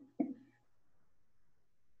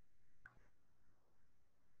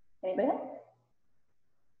 Anybody else?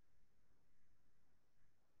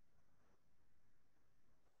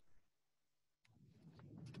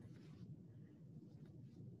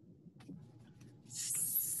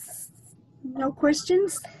 No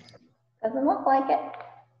questions? Doesn't look like it.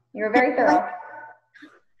 You're very thorough.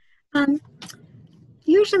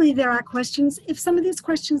 Usually there are questions. If some of these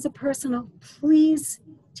questions are personal, please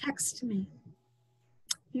text me.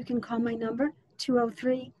 You can call my number,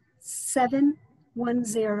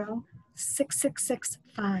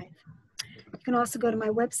 203-710-6665. You can also go to my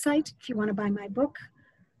website if you want to buy my book.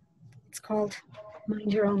 It's called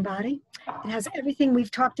Mind Your Own Body. It has everything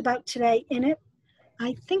we've talked about today in it.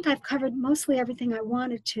 I think I've covered mostly everything I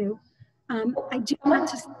wanted to. I do want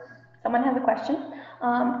to... Someone has a question.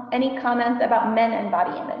 Any comments about men and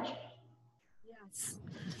body image? Yes.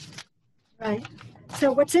 Right.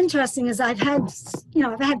 So what's interesting is I've had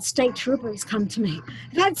state troopers come to me.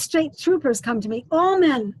 All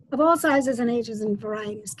men of all sizes and ages and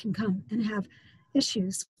varieties can come and have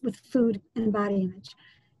issues with food and body image.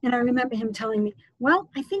 And I remember him telling me, well,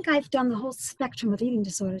 I think I've done the whole spectrum of eating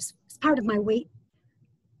disorders. It's part of my weight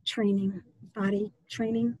training, body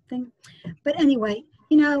training thing. But anyway,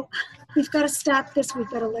 you know, we've got to stop this. We've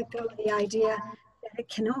got to let go of the idea that it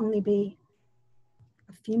can only be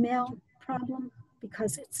a female problem,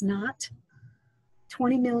 because it's not.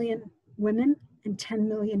 20 million women and 10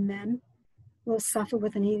 million men will suffer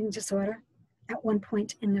with an eating disorder at one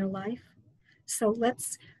point in their life. So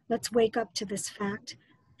let's wake up to this fact.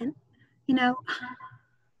 And, you know,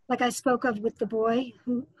 like I spoke of with the boy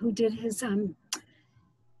who did his,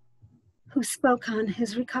 who spoke on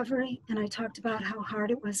his recovery, and I talked about how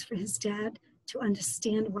hard it was for his dad to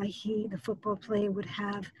understand why he, the football player, would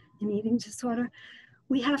have an eating disorder.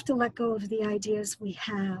 We have to let go of the ideas we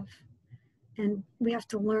have, and we have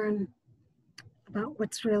to learn about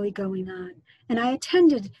what's really going on. And I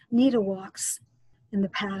attended NEDA walks in the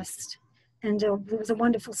past, and there was a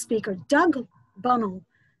wonderful speaker. Doug Bunnell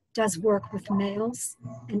does work with males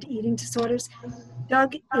and eating disorders.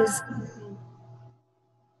 Doug is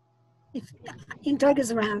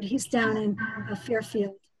around. He's down in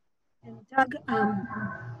Fairfield. And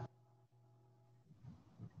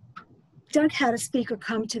Doug had a speaker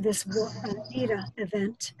come to this NEDA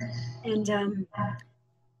event. And does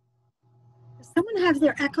someone have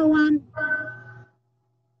their echo on?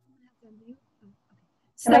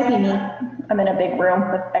 It might be me. I'm in a big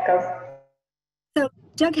room with echoes.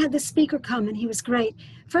 Doug had the speaker come, and he was great.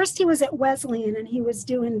 First, he was at Wesleyan, and he was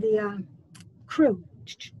doing the crew,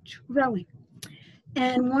 rowing.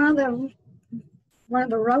 And one of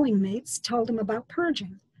the rowing mates told him about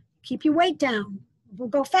purging. Keep your weight down. We'll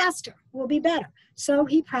go faster. We'll be better. So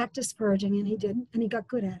he practiced purging, and he did, and he got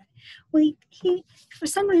good at it. Well, he for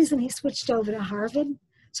some reason, he switched over to Harvard.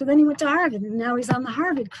 So then he went to Harvard, and now he's on the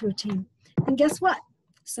Harvard crew team. And guess what?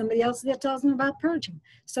 Somebody else there tells him about purging.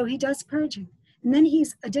 So he does purging. And then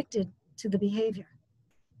he's addicted to the behavior,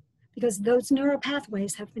 because those neural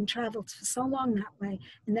pathways have been traveled for so long that way,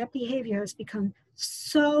 and that behavior has become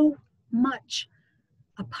so much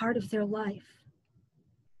a part of their life.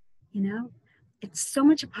 You know, it's so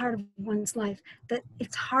much a part of one's life that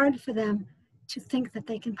it's hard for them to think that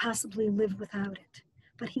they can possibly live without it.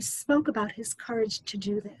 But he spoke about his courage to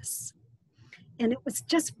do this. And it was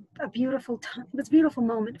just a beautiful time. It was a beautiful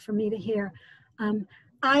moment for me to hear.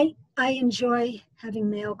 I enjoy having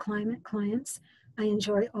male clients. I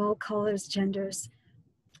enjoy all colors, genders.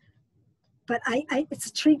 But it's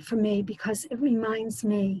a treat for me because it reminds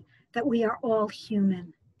me that we are all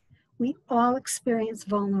human. We all experience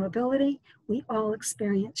vulnerability. We all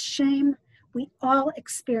experience shame. We all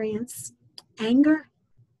experience anger,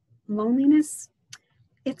 loneliness.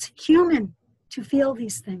 It's human to feel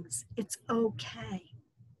these things. It's okay.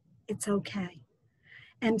 It's okay.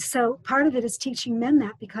 And so part of it is teaching men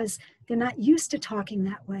that, because they're not used to talking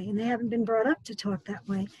that way, and they haven't been brought up to talk that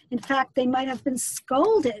way. In fact, they might have been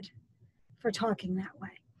scolded for talking that way.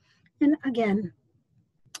 And again,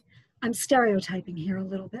 I'm stereotyping here a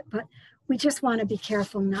little bit, but we just want to be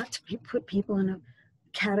careful not to put people in a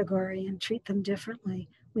category and treat them differently.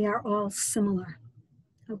 We are all similar,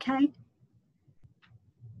 okay?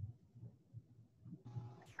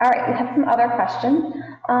 All right, we have some other questions.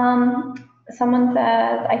 Someone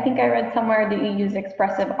says, I think I read somewhere that you use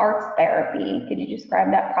expressive arts therapy. Could you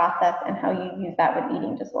describe that process and how you use that with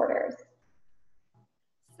eating disorders?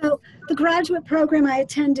 So the graduate program I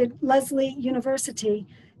attended, Lesley University,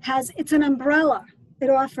 it's an umbrella. It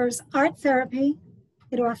offers art therapy,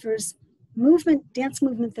 it offers dance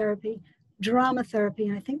movement therapy, drama therapy,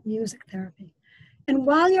 and I think music therapy. And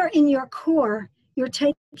while you're in your core, you're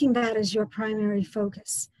taking that as your primary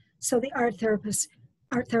focus. So the art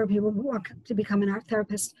therapy will work to become an art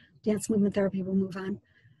therapist, dance movement therapy will move on.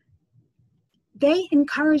 They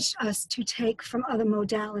encouraged us to take from other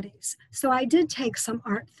modalities. So I did take some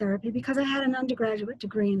art therapy because I had an undergraduate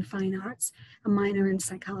degree in fine arts, a minor in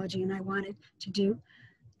psychology, and I wanted to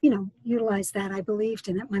utilize that. I believed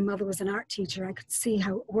in it. My mother was an art teacher. I could see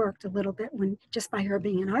how it worked a little bit just by her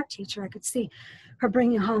being an art teacher, I could see her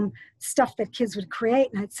bringing home stuff that kids would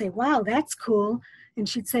create. And I'd say, wow, that's cool. And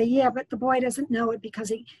she'd say, yeah, but the boy doesn't know it because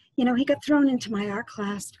he got thrown into my art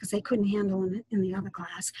class because they couldn't handle him in the other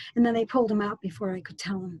class. And then they pulled him out before I could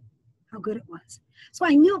tell him how good it was. So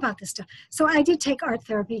I knew about this stuff. So I did take art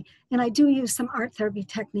therapy, and I do use some art therapy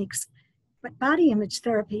techniques. But body image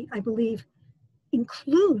therapy, I believe,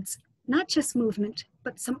 includes not just movement,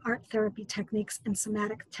 but some art therapy techniques and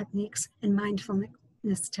somatic techniques and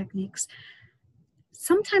mindfulness techniques.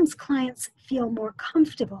 Sometimes clients feel more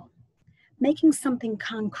comfortable making something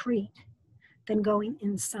concrete than going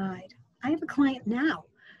inside. I have a client now.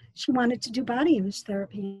 She wanted to do body image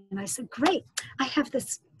therapy, and I said, great, I have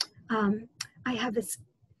this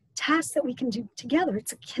task that we can do together.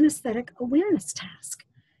 It's a kinesthetic awareness task.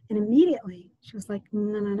 And immediately she was like,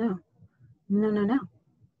 no.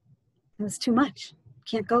 It was too much.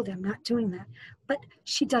 Can't go there, I'm not doing that. But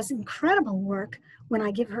she does incredible work when I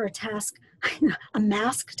give her a task, a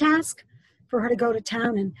mask task, for her to go to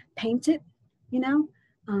town and paint it,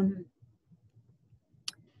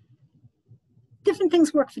 different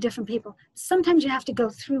things work for different people. Sometimes you have to go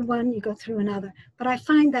through one, you go through another. But I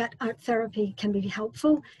find that art therapy can be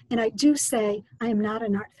helpful. And I do say, I am not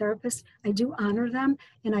an art therapist. I do honor them,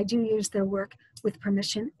 and I do use their work with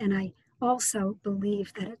permission. And I also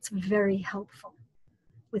believe that it's very helpful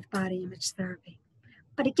with body image therapy.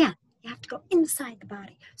 But again, you have to go inside the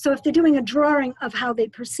body. So if they're doing a drawing of how they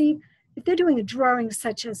perceive, if they're doing a drawing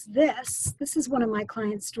such as this is one of my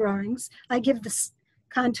clients' drawings. I give this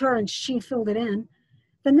contour and she filled it in.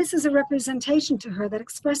 Then this is a representation to her that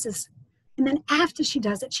expresses. And then after she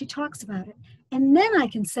does it, she talks about it. And then I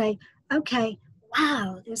can say, okay,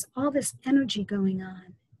 wow, there's all this energy going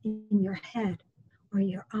on in your head or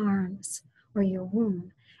your arms or your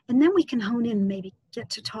womb. And then we can hone in and maybe get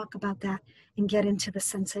to talk about that and get into the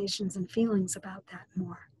sensations and feelings about that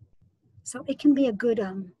more. So it can be a good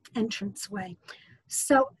entrance way.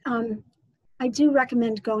 So I do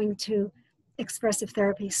recommend going to expressive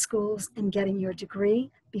therapy schools and getting your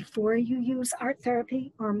degree before you use art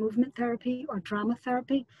therapy or movement therapy or drama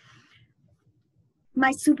therapy.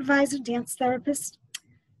 My supervisor, dance therapist,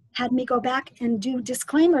 had me go back and do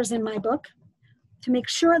disclaimers in my book to make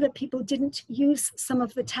sure that people didn't use some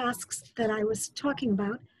of the tasks that I was talking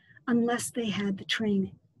about unless they had the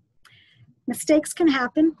training. Mistakes can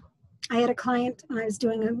happen. I had a client when I was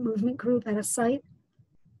doing a movement group at a site,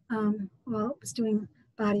 it was doing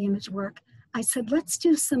body image work. I said, let's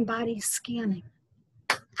do some body scanning.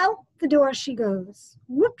 Out the door she goes,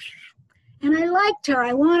 whoops. And I liked her,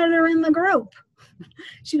 I wanted her in the group.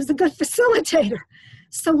 She was a good facilitator.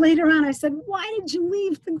 So later on I said, why did you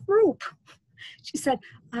leave the group? She said,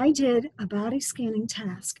 I did a body scanning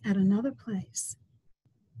task at another place.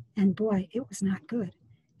 And boy, it was not good.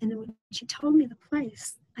 And then when she told me the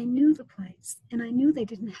place, I knew the place. And I knew they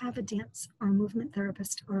didn't have a dance or a movement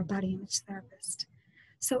therapist or a body image therapist.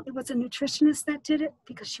 So it was a nutritionist that did it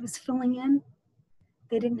because she was filling in.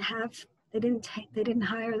 They didn't hire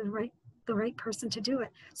the right person to do it.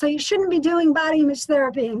 So you shouldn't be doing body image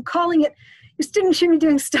therapy and calling it, you shouldn't be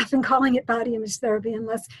doing stuff and calling it body image therapy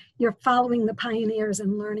unless you're following the pioneers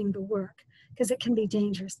and learning the work, because it can be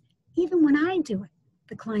dangerous. Even when I do it,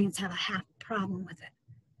 the clients have a half problem with it.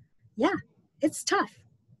 Yeah, it's tough.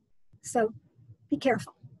 So be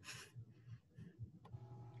careful.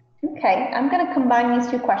 Okay, I'm going to combine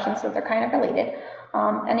these two questions so they're kind of related.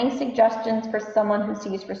 Any suggestions for someone who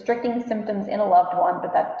sees restricting symptoms in a loved one,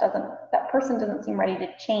 but that person doesn't seem ready to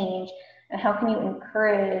change? And how can you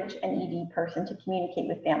encourage an ED person to communicate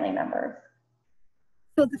with family members?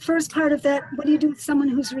 So the first part of that, what do you do with someone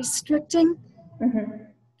who's restricting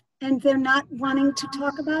and they're not wanting to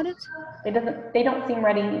talk about it? They don't seem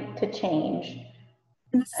ready to change.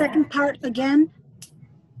 And the second part again?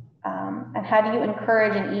 And how do you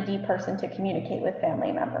encourage an ED person to communicate with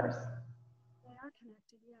family members? They are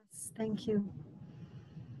connected, yes. Thank you.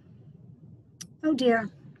 Oh dear,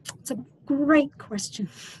 it's a great question.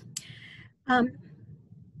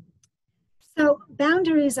 So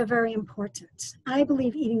boundaries are very important. I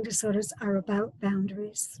believe eating disorders are about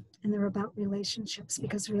boundaries, and they're about relationships,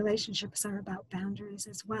 because relationships are about boundaries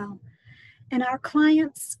as well. And our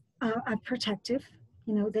clients are protective.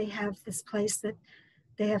 You know, they have this place that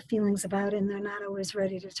they have feelings about, and they're not always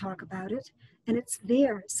ready to talk about it. And it's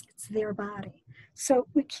theirs, it's their body. So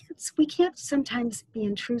we can't sometimes be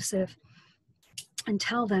intrusive and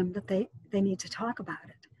tell them that they need to talk about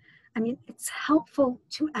it. I mean, it's helpful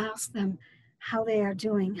to ask them how they are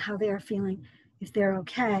doing, how they are feeling, if they're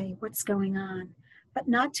okay, what's going on, but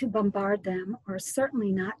not to bombard them, or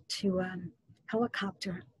certainly not to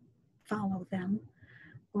helicopter follow them,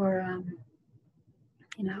 or,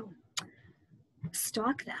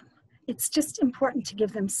 stalk them. It's just important to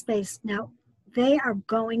give them space. Now, they are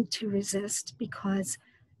going to resist because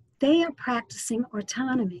they are practicing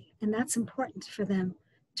autonomy, and that's important for them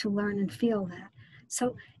to learn and feel that.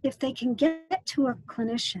 So if they can get to a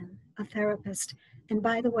clinician, a therapist, and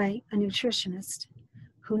by the way, a nutritionist,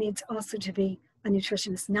 who needs also to be a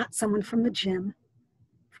nutritionist, not someone from the gym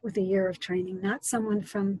with a year of training, not someone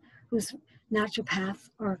who's naturopath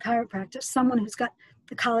or a chiropractor, someone who's got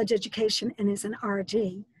the college education and is an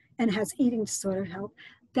RD and has eating disorder help,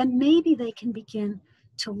 then maybe they can begin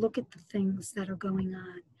to look at the things that are going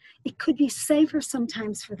on. It could be safer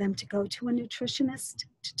sometimes for them to go to a nutritionist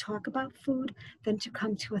to talk about food than to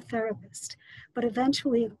come to a therapist. But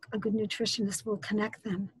eventually a good nutritionist will connect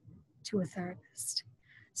them to a therapist.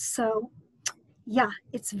 So yeah,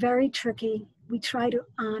 it's very tricky. We try to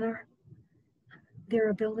honor their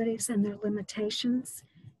abilities and their limitations,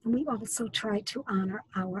 and we also try to honor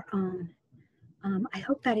our own. I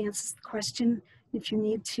hope that answers the question. If you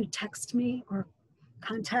need to text me or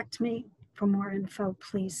contact me for more info,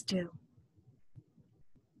 please do.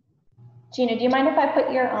 Gina, do you mind if I put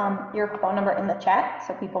your phone number in the chat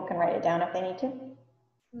so people can write it down if they need to?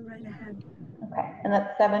 Go right ahead. Okay, and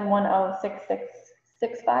that's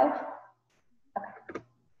 710-6665. Okay.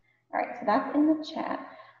 All right, so that's in the chat.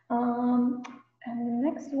 And the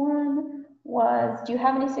next one was, do you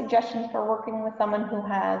have any suggestions for working with someone who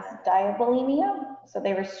has diabulimia? So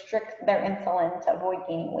they restrict their insulin to avoid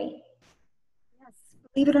gaining weight. Yes,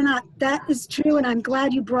 believe it or not, that is true, and I'm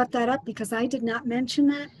glad you brought that up because I did not mention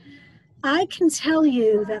that. I can tell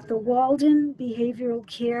you that the Walden Behavioral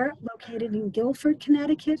Care, located in Guilford,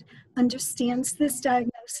 Connecticut, understands this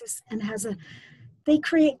diagnosis and they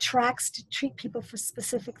create tracks to treat people for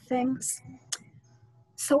specific things.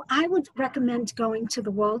 So I would recommend going to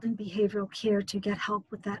the Walden Behavioral Care to get help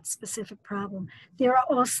with that specific problem. There are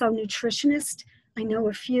also nutritionists. I know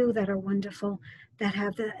a few that are wonderful that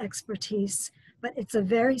have the expertise, but it's a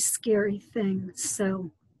very scary thing.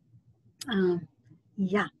 So,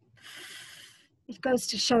 yeah, it goes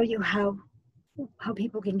to show you how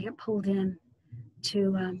people can get pulled in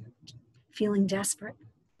to feeling desperate.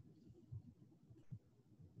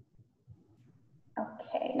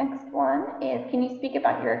 Okay, next one is, can you speak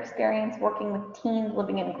about your experience working with teens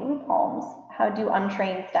living in group homes? How do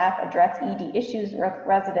untrained staff address ED issues with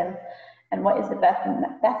residents? And what is the best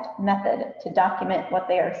method to document what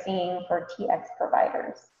they are seeing for TX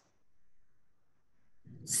providers?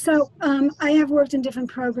 So I have worked in different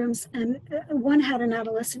programs, and one had an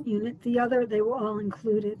adolescent unit. The other, they were all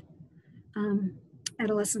included,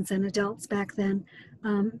 adolescents and adults back then.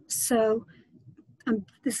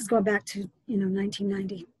 This is going back to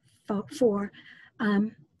 1994.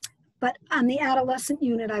 But on the adolescent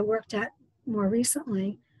unit I worked at more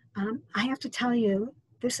recently, I have to tell you,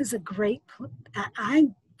 this is a great. I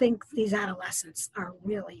think these adolescents are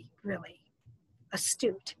really, really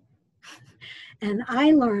astute. And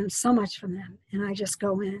I learn so much from them, and I just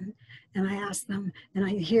go in and I ask them, and I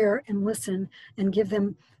hear and listen and give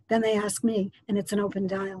them, then they ask me, and it's an open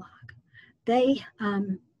dialogue.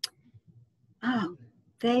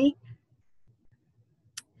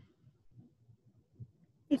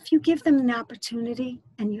 If you give them an opportunity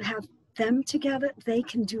and you have them together, they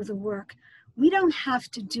can do the work. We don't have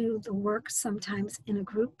to do the work sometimes in a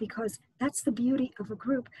group, because that's the beauty of a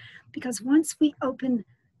group. Because once we open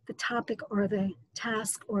the topic or the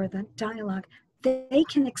task or the dialogue, they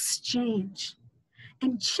can exchange.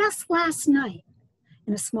 And just last night,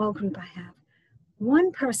 in a small group I have,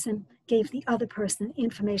 one person gave the other person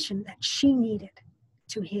information that she needed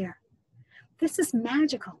to hear. This is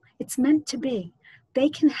magical. It's meant to be. They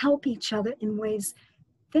can help each other in ways.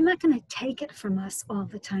 They're not going to take it from us all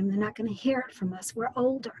the time. They're not going to hear it from us. We're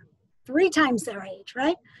older, 3 times their age,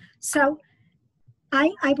 right? So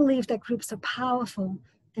I believe that groups are powerful.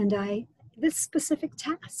 And this specific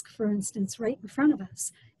task, for instance, right in front of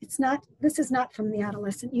us, this is not from the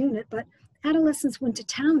adolescent unit, but adolescents went to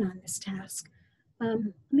town on this task. Let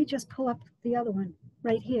me just pull up the other one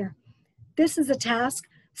right here. This is a task,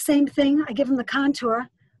 same thing. I give them the contour.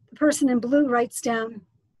 The person in blue writes down,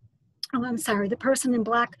 the person in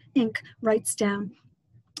black ink writes down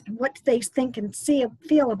what they think and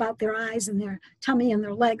feel about their eyes and their tummy and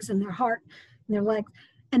their legs and their heart and their legs,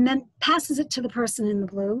 and then passes it to the person in the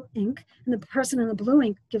blue ink, and the person in the blue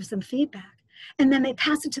ink gives them feedback. And then they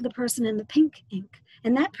pass it to the person in the pink ink,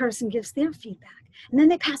 and that person gives their feedback. And then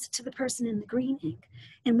they pass it to the person in the green ink.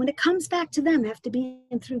 And when it comes back to them after being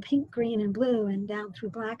through pink, green, and blue and down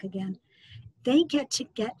through black again, they get to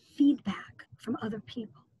get feedback from other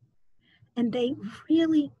people. And they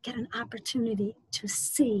really get an opportunity to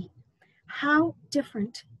see how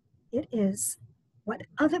different it is, what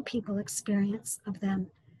other people experience of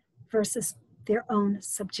them versus their own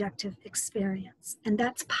subjective experience. And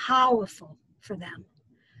that's powerful for them.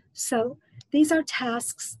 So these are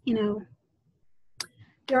tasks,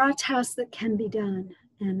 there are tasks that can be done.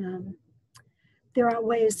 And there are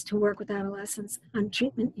ways to work with adolescents on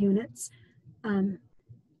treatment units.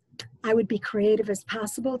 I would be creative as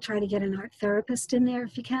possible. Try to get an art therapist in there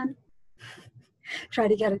if you can. Try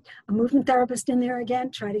to get a movement therapist in there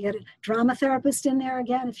again. Try to get a drama therapist in there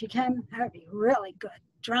again if you can. That would be really good.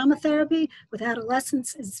 Drama therapy with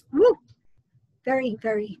adolescents is very,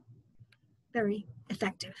 very, very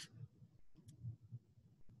effective.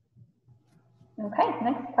 Okay,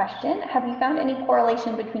 next question. Have you found any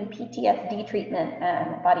correlation between PTSD treatment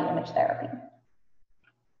and body image therapy?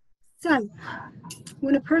 So,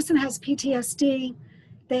 when a person has PTSD,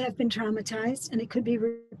 they have been traumatized, and it could be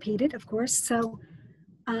repeated, of course. So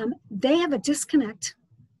they have a disconnect.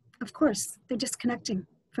 Of course, they're disconnecting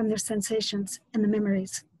from their sensations and the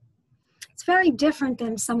memories. It's very different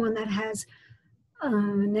than someone that has a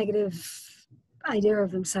negative idea of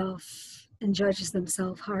themselves and judges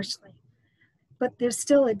themselves harshly. But there's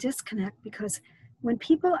still a disconnect, because when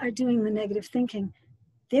people are doing the negative thinking,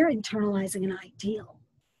 they're internalizing an ideal.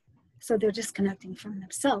 So they're disconnecting from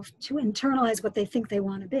themselves to internalize what they think they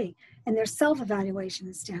want to be. And their self-evaluation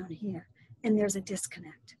is down here, and there's a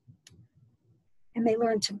disconnect. And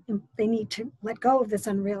they need to let go of this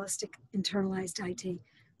unrealistic internalized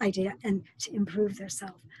idea and to improve their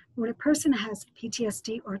self. When a person has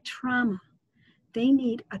PTSD or trauma, they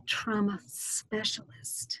need a trauma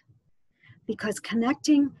specialist, because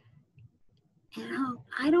connecting,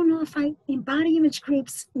 I don't know if body image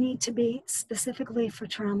groups need to be specifically for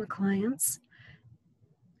trauma clients,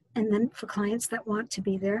 and then for clients that want to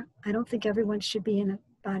be there. I don't think everyone should be in a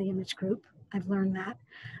body image group. I've learned that.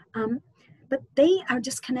 But they are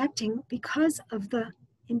disconnecting because of the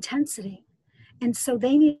intensity. And so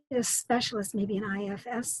they need a specialist, maybe an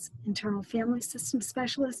IFS, internal family system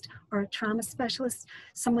specialist, or a trauma specialist,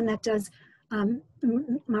 someone that does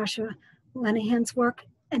Marsha Lenihan's work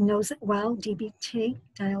and knows it well, DBT,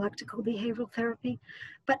 dialectical behavioral therapy.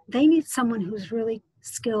 But they need someone who's really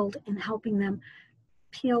skilled in helping them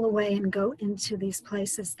peel away and go into these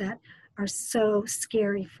places that are so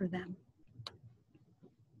scary for them.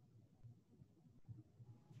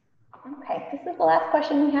 Okay, this is the last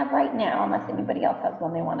question we have right now, unless anybody else has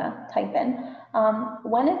one they want to type in.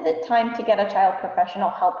 When is it time to get a child professional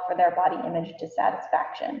help for their body image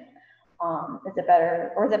dissatisfaction? Is it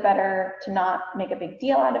better to not make a big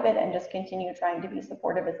deal out of it and just continue trying to be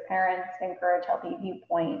supportive as parents, encourage healthy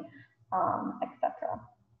viewpoint, etc.?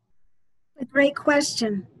 A great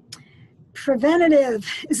question. Preventative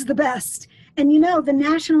is the best. And you know, the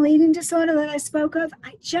national eating disorder that I spoke of,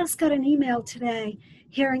 I just got an email today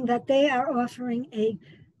hearing that they are offering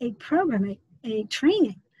a program, a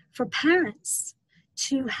training for parents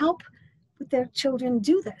to help with their children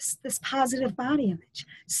do this positive body image.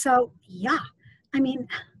 So yeah, I mean,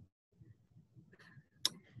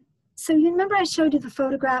 so you remember I showed you the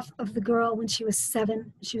photograph of the girl when she was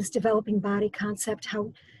 7, she was developing body concept,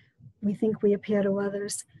 how we think we appear to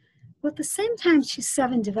others. Well, at the same time she's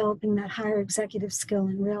 7, developing that higher executive skill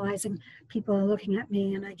and realizing people are looking at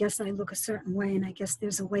me and I guess I look a certain way and I guess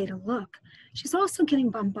there's a way to look. She's also getting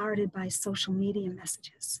bombarded by social media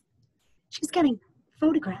messages. She's getting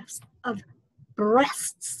photographs of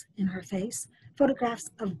breasts in her face, photographs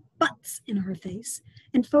of butts in her face,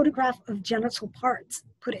 and photograph of genital parts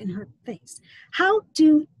put in her face. How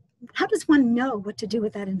does one know what to do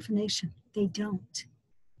with that information? They don't.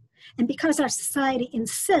 And because our society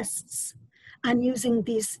insists on using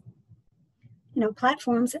these,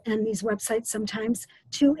 platforms and these websites sometimes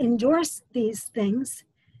to endorse these things,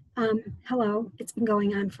 hello, it's been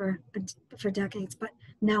going on for decades, but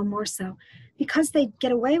now more so. Because they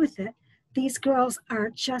get away with it, these girls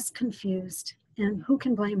are just confused, and who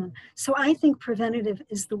can blame them? So I think preventative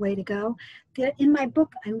is the way to go. In my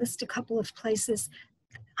book, I list a couple of places.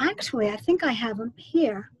 Actually, I think I have them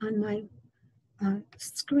here on my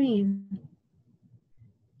screen.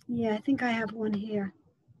 Yeah, I think I have one here.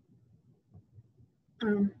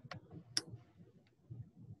 And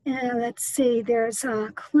let's see, there's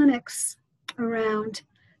clinics around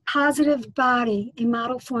Positive Body, a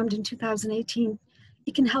model formed in 2018.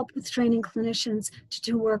 It can help with training clinicians to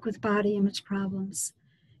do work with body image problems.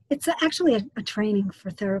 It's actually a training for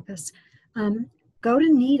therapists. Go to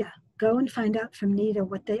NEDA. Go and find out from NEDA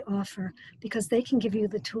what they offer, because they can give you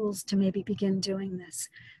the tools to maybe begin doing this.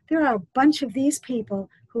 There are a bunch of these people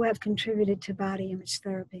who have contributed to body image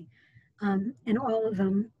therapy, and all of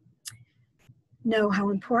them know how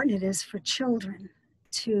important it is for children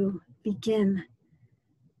to begin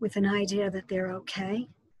with an idea that they're okay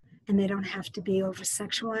and they don't have to be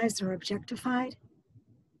over-sexualized or objectified.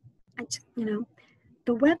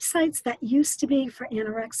 The websites that used to be for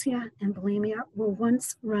anorexia and bulimia were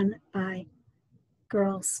once run by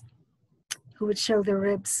girls who would show their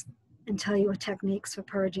ribs and tell you techniques for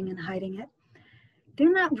purging and hiding it.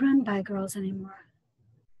 They're not run by girls anymore.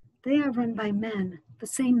 They are run by men, the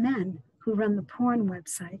same men who run the porn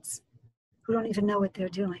websites, who don't even know what they're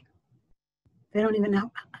doing. They don't even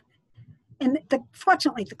know. And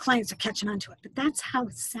fortunately, the clients are catching on to it, but that's how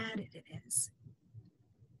sad it is.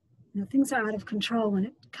 Things are out of control when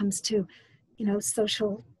it comes to,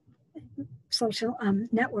 social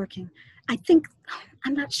networking. I think,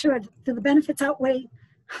 I'm not sure, do the benefits outweigh,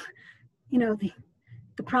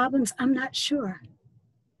 the problems? I'm not sure.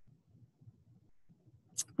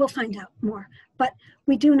 We'll find out more. But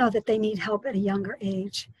we do know that they need help at a younger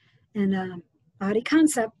age. And body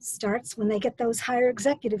concept starts when they get those higher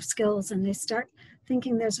executive skills and they start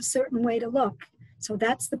thinking there's a certain way to look. So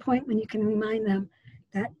that's the point when you can remind them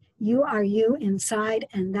that you are you inside,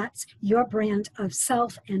 and that's your brand of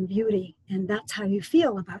self and beauty, and that's how you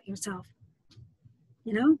feel about yourself.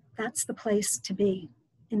 That's the place to be,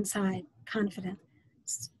 inside, confident.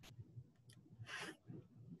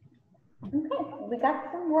 Okay, we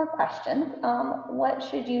got some more questions. What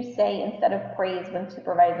should you say instead of praise when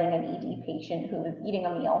supervising an ED patient who is eating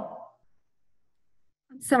a meal?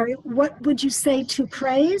 I'm sorry, what would you say to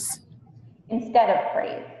praise? Instead of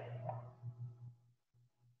praise.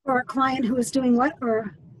 Or a client who is doing what?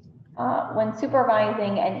 Or when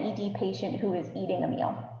supervising an ED patient who is eating a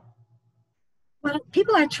meal. Well,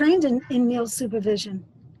 people are trained in meal supervision.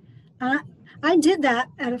 I did that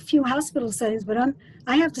at a few hospital settings, but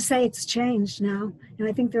I have to say it's changed now. And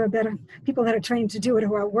I think there are better people that are trained to do it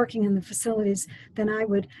who are working in the facilities than I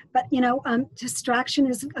would. But, distraction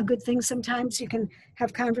is a good thing. Sometimes you can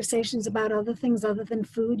have conversations about other things other than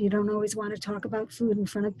food. You don't always want to talk about food in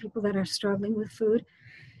front of people that are struggling with food.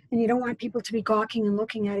 And you don't want people to be gawking and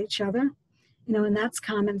looking at each other. And that's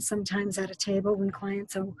common sometimes at a table when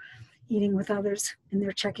clients are eating with others and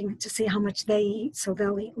they're checking to see how much they eat so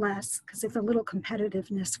they'll eat less, because there's a little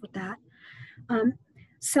competitiveness with that.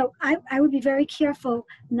 So I would be very careful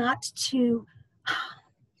not to,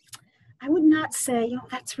 I would not say,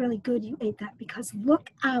 that's really good you ate that, because look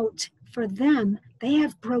out for them. They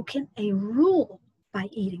have broken a rule by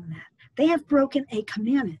eating that. They have broken a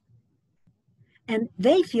commandment. And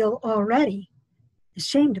they feel already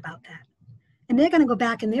ashamed about that. And they're going to go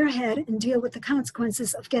back in their head and deal with the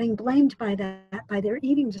consequences of getting blamed by that, by their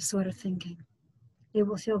eating disorder thinking. They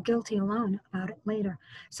will feel guilty alone about it later.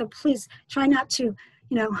 So please try not to,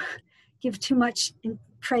 give too much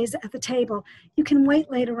praise at the table. You can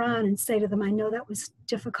wait later on and say to them, I know that was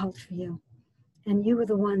difficult for you. And you were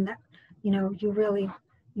the one that, you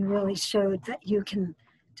really showed that you can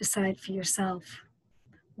decide for yourself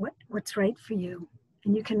what's right for you.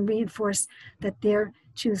 And you can reinforce that they're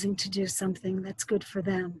choosing to do something that's good for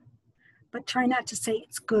them. But try not to say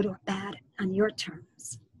it's good or bad on your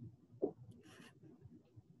terms. Okay,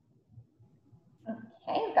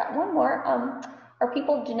 I've got one more. Are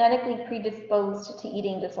people genetically predisposed to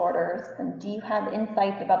eating disorders? And do you have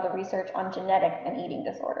insights about the research on genetics and eating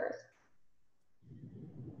disorders?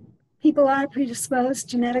 People are predisposed.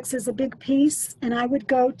 Genetics is a big piece. And I would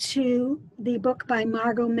go to the book by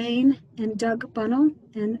Margot Main and Doug Bunnell.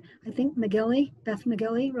 And I think Beth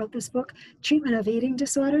McGilley wrote this book, Treatment of Eating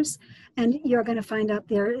Disorders. And you're going to find out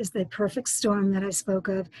there is the perfect storm that I spoke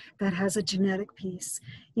of that has a genetic piece.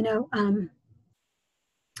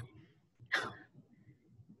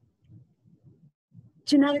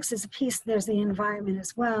 Genetics is a piece. There's the environment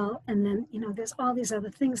as well. And then, there's all these other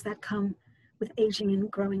things that come with aging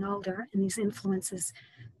and growing older and these influences.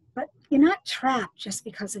 But you're not trapped just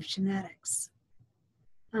because of genetics.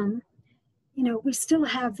 We still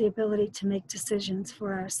have the ability to make decisions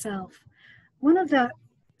for ourselves. One of the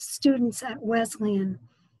students at Wesleyan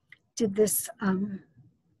did this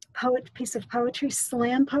piece of poetry,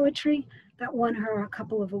 slam poetry, that won her a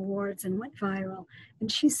couple of awards and went viral.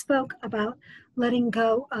 And she spoke about letting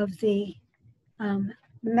go of the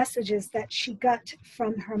messages that she got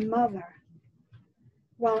from her mother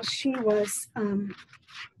while she was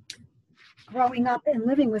growing up and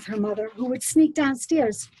living with her mother, who would sneak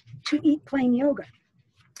downstairs to eat plain yogurt.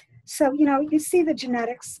 So, you see the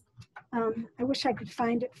genetics. I wish I could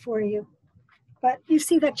find it for you. But you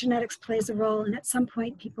see that genetics plays a role, and at some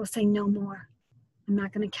point people say no more. I'm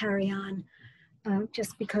not going to carry on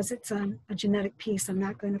just because it's a genetic piece. I'm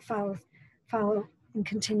not going to follow and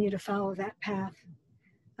continue to follow that path.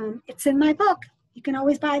 It's in my book. You can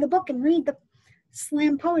always buy the book and read the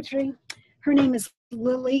slam poetry. Her name is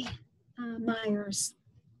Lily Myers.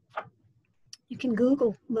 You can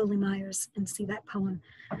Google Lily Myers and see that poem.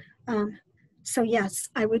 So yes,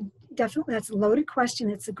 I would definitely, that's a loaded question.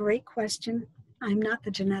 It's a great question. I'm not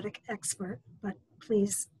the genetic expert, but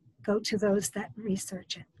please go to those that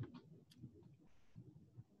research it.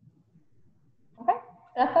 Okay,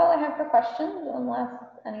 that's all I have for questions, unless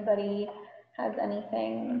anybody has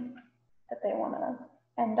anything that they want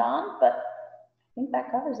to end on, but I think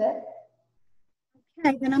that covers it.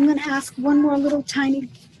 Okay, then I'm going to ask one more little tiny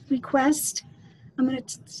request. I'm going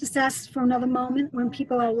to just ask for another moment when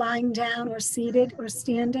people are lying down or seated or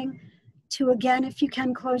standing to, again, if you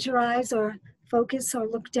can, close your eyes or focus or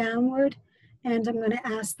look downward. And I'm going to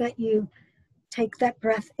ask that you take that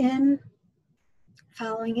breath in,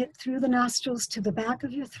 following it through the nostrils to the back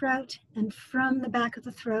of your throat, and from the back of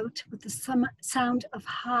the throat with the sound of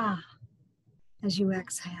ha as you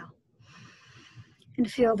exhale. And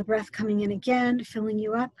feel the breath coming in again, filling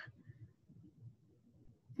you up.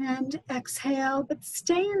 And exhale, but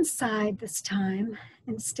stay inside this time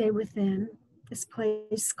and stay within this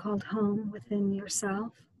place called home within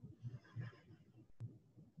yourself.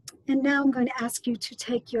 And now I'm going to ask you to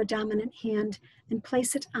take your dominant hand and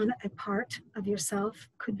place it on a part of yourself.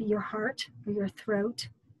 Could be your heart or your throat,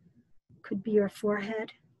 could be your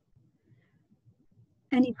forehead,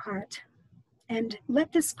 any part. And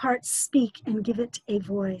let this part speak and give it a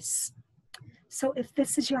voice. So if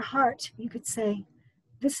this is your heart, you could say,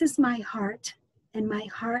 "This is my heart, and my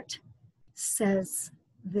heart says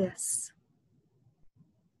this.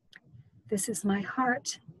 This is my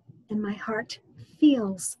heart, and my heart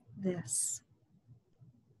feels this."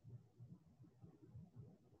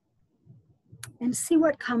 and see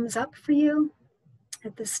what comes up for you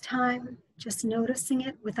at this time, just noticing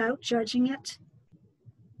it without judging it.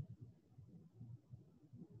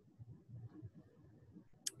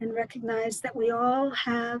 And recognize that we all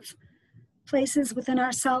have places within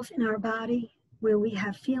ourselves, in our body, where we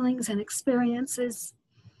have feelings and experiences.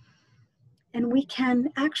 And we can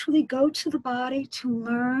actually go to the body to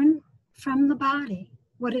learn from the body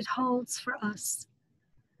what it holds for us.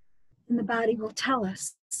 And the body will tell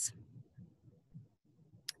us.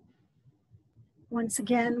 Once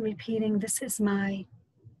again, repeating, this is my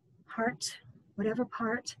heart, whatever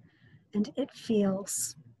part, and it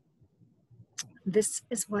feels. This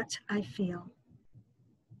is what I feel.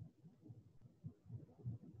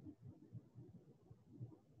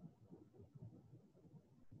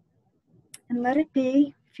 And let it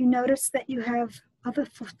be. If you notice that you have other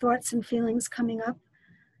thoughts and feelings coming up,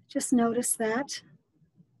 just notice that.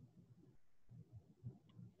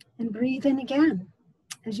 And breathe in again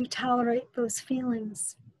as you tolerate those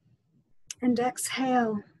feelings. And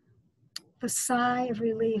exhale the sigh of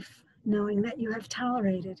relief, knowing that you have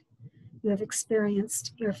tolerated, you have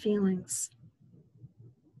experienced your feelings.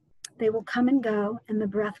 They will come and go, and the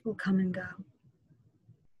breath will come and go.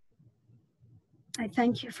 I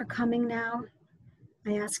thank you for coming now.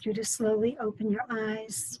 I ask you to slowly open your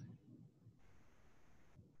eyes.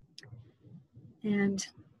 And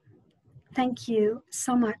thank you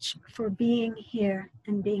so much for being here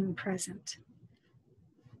and being present.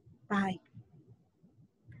 Bye.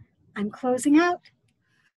 I'm closing out.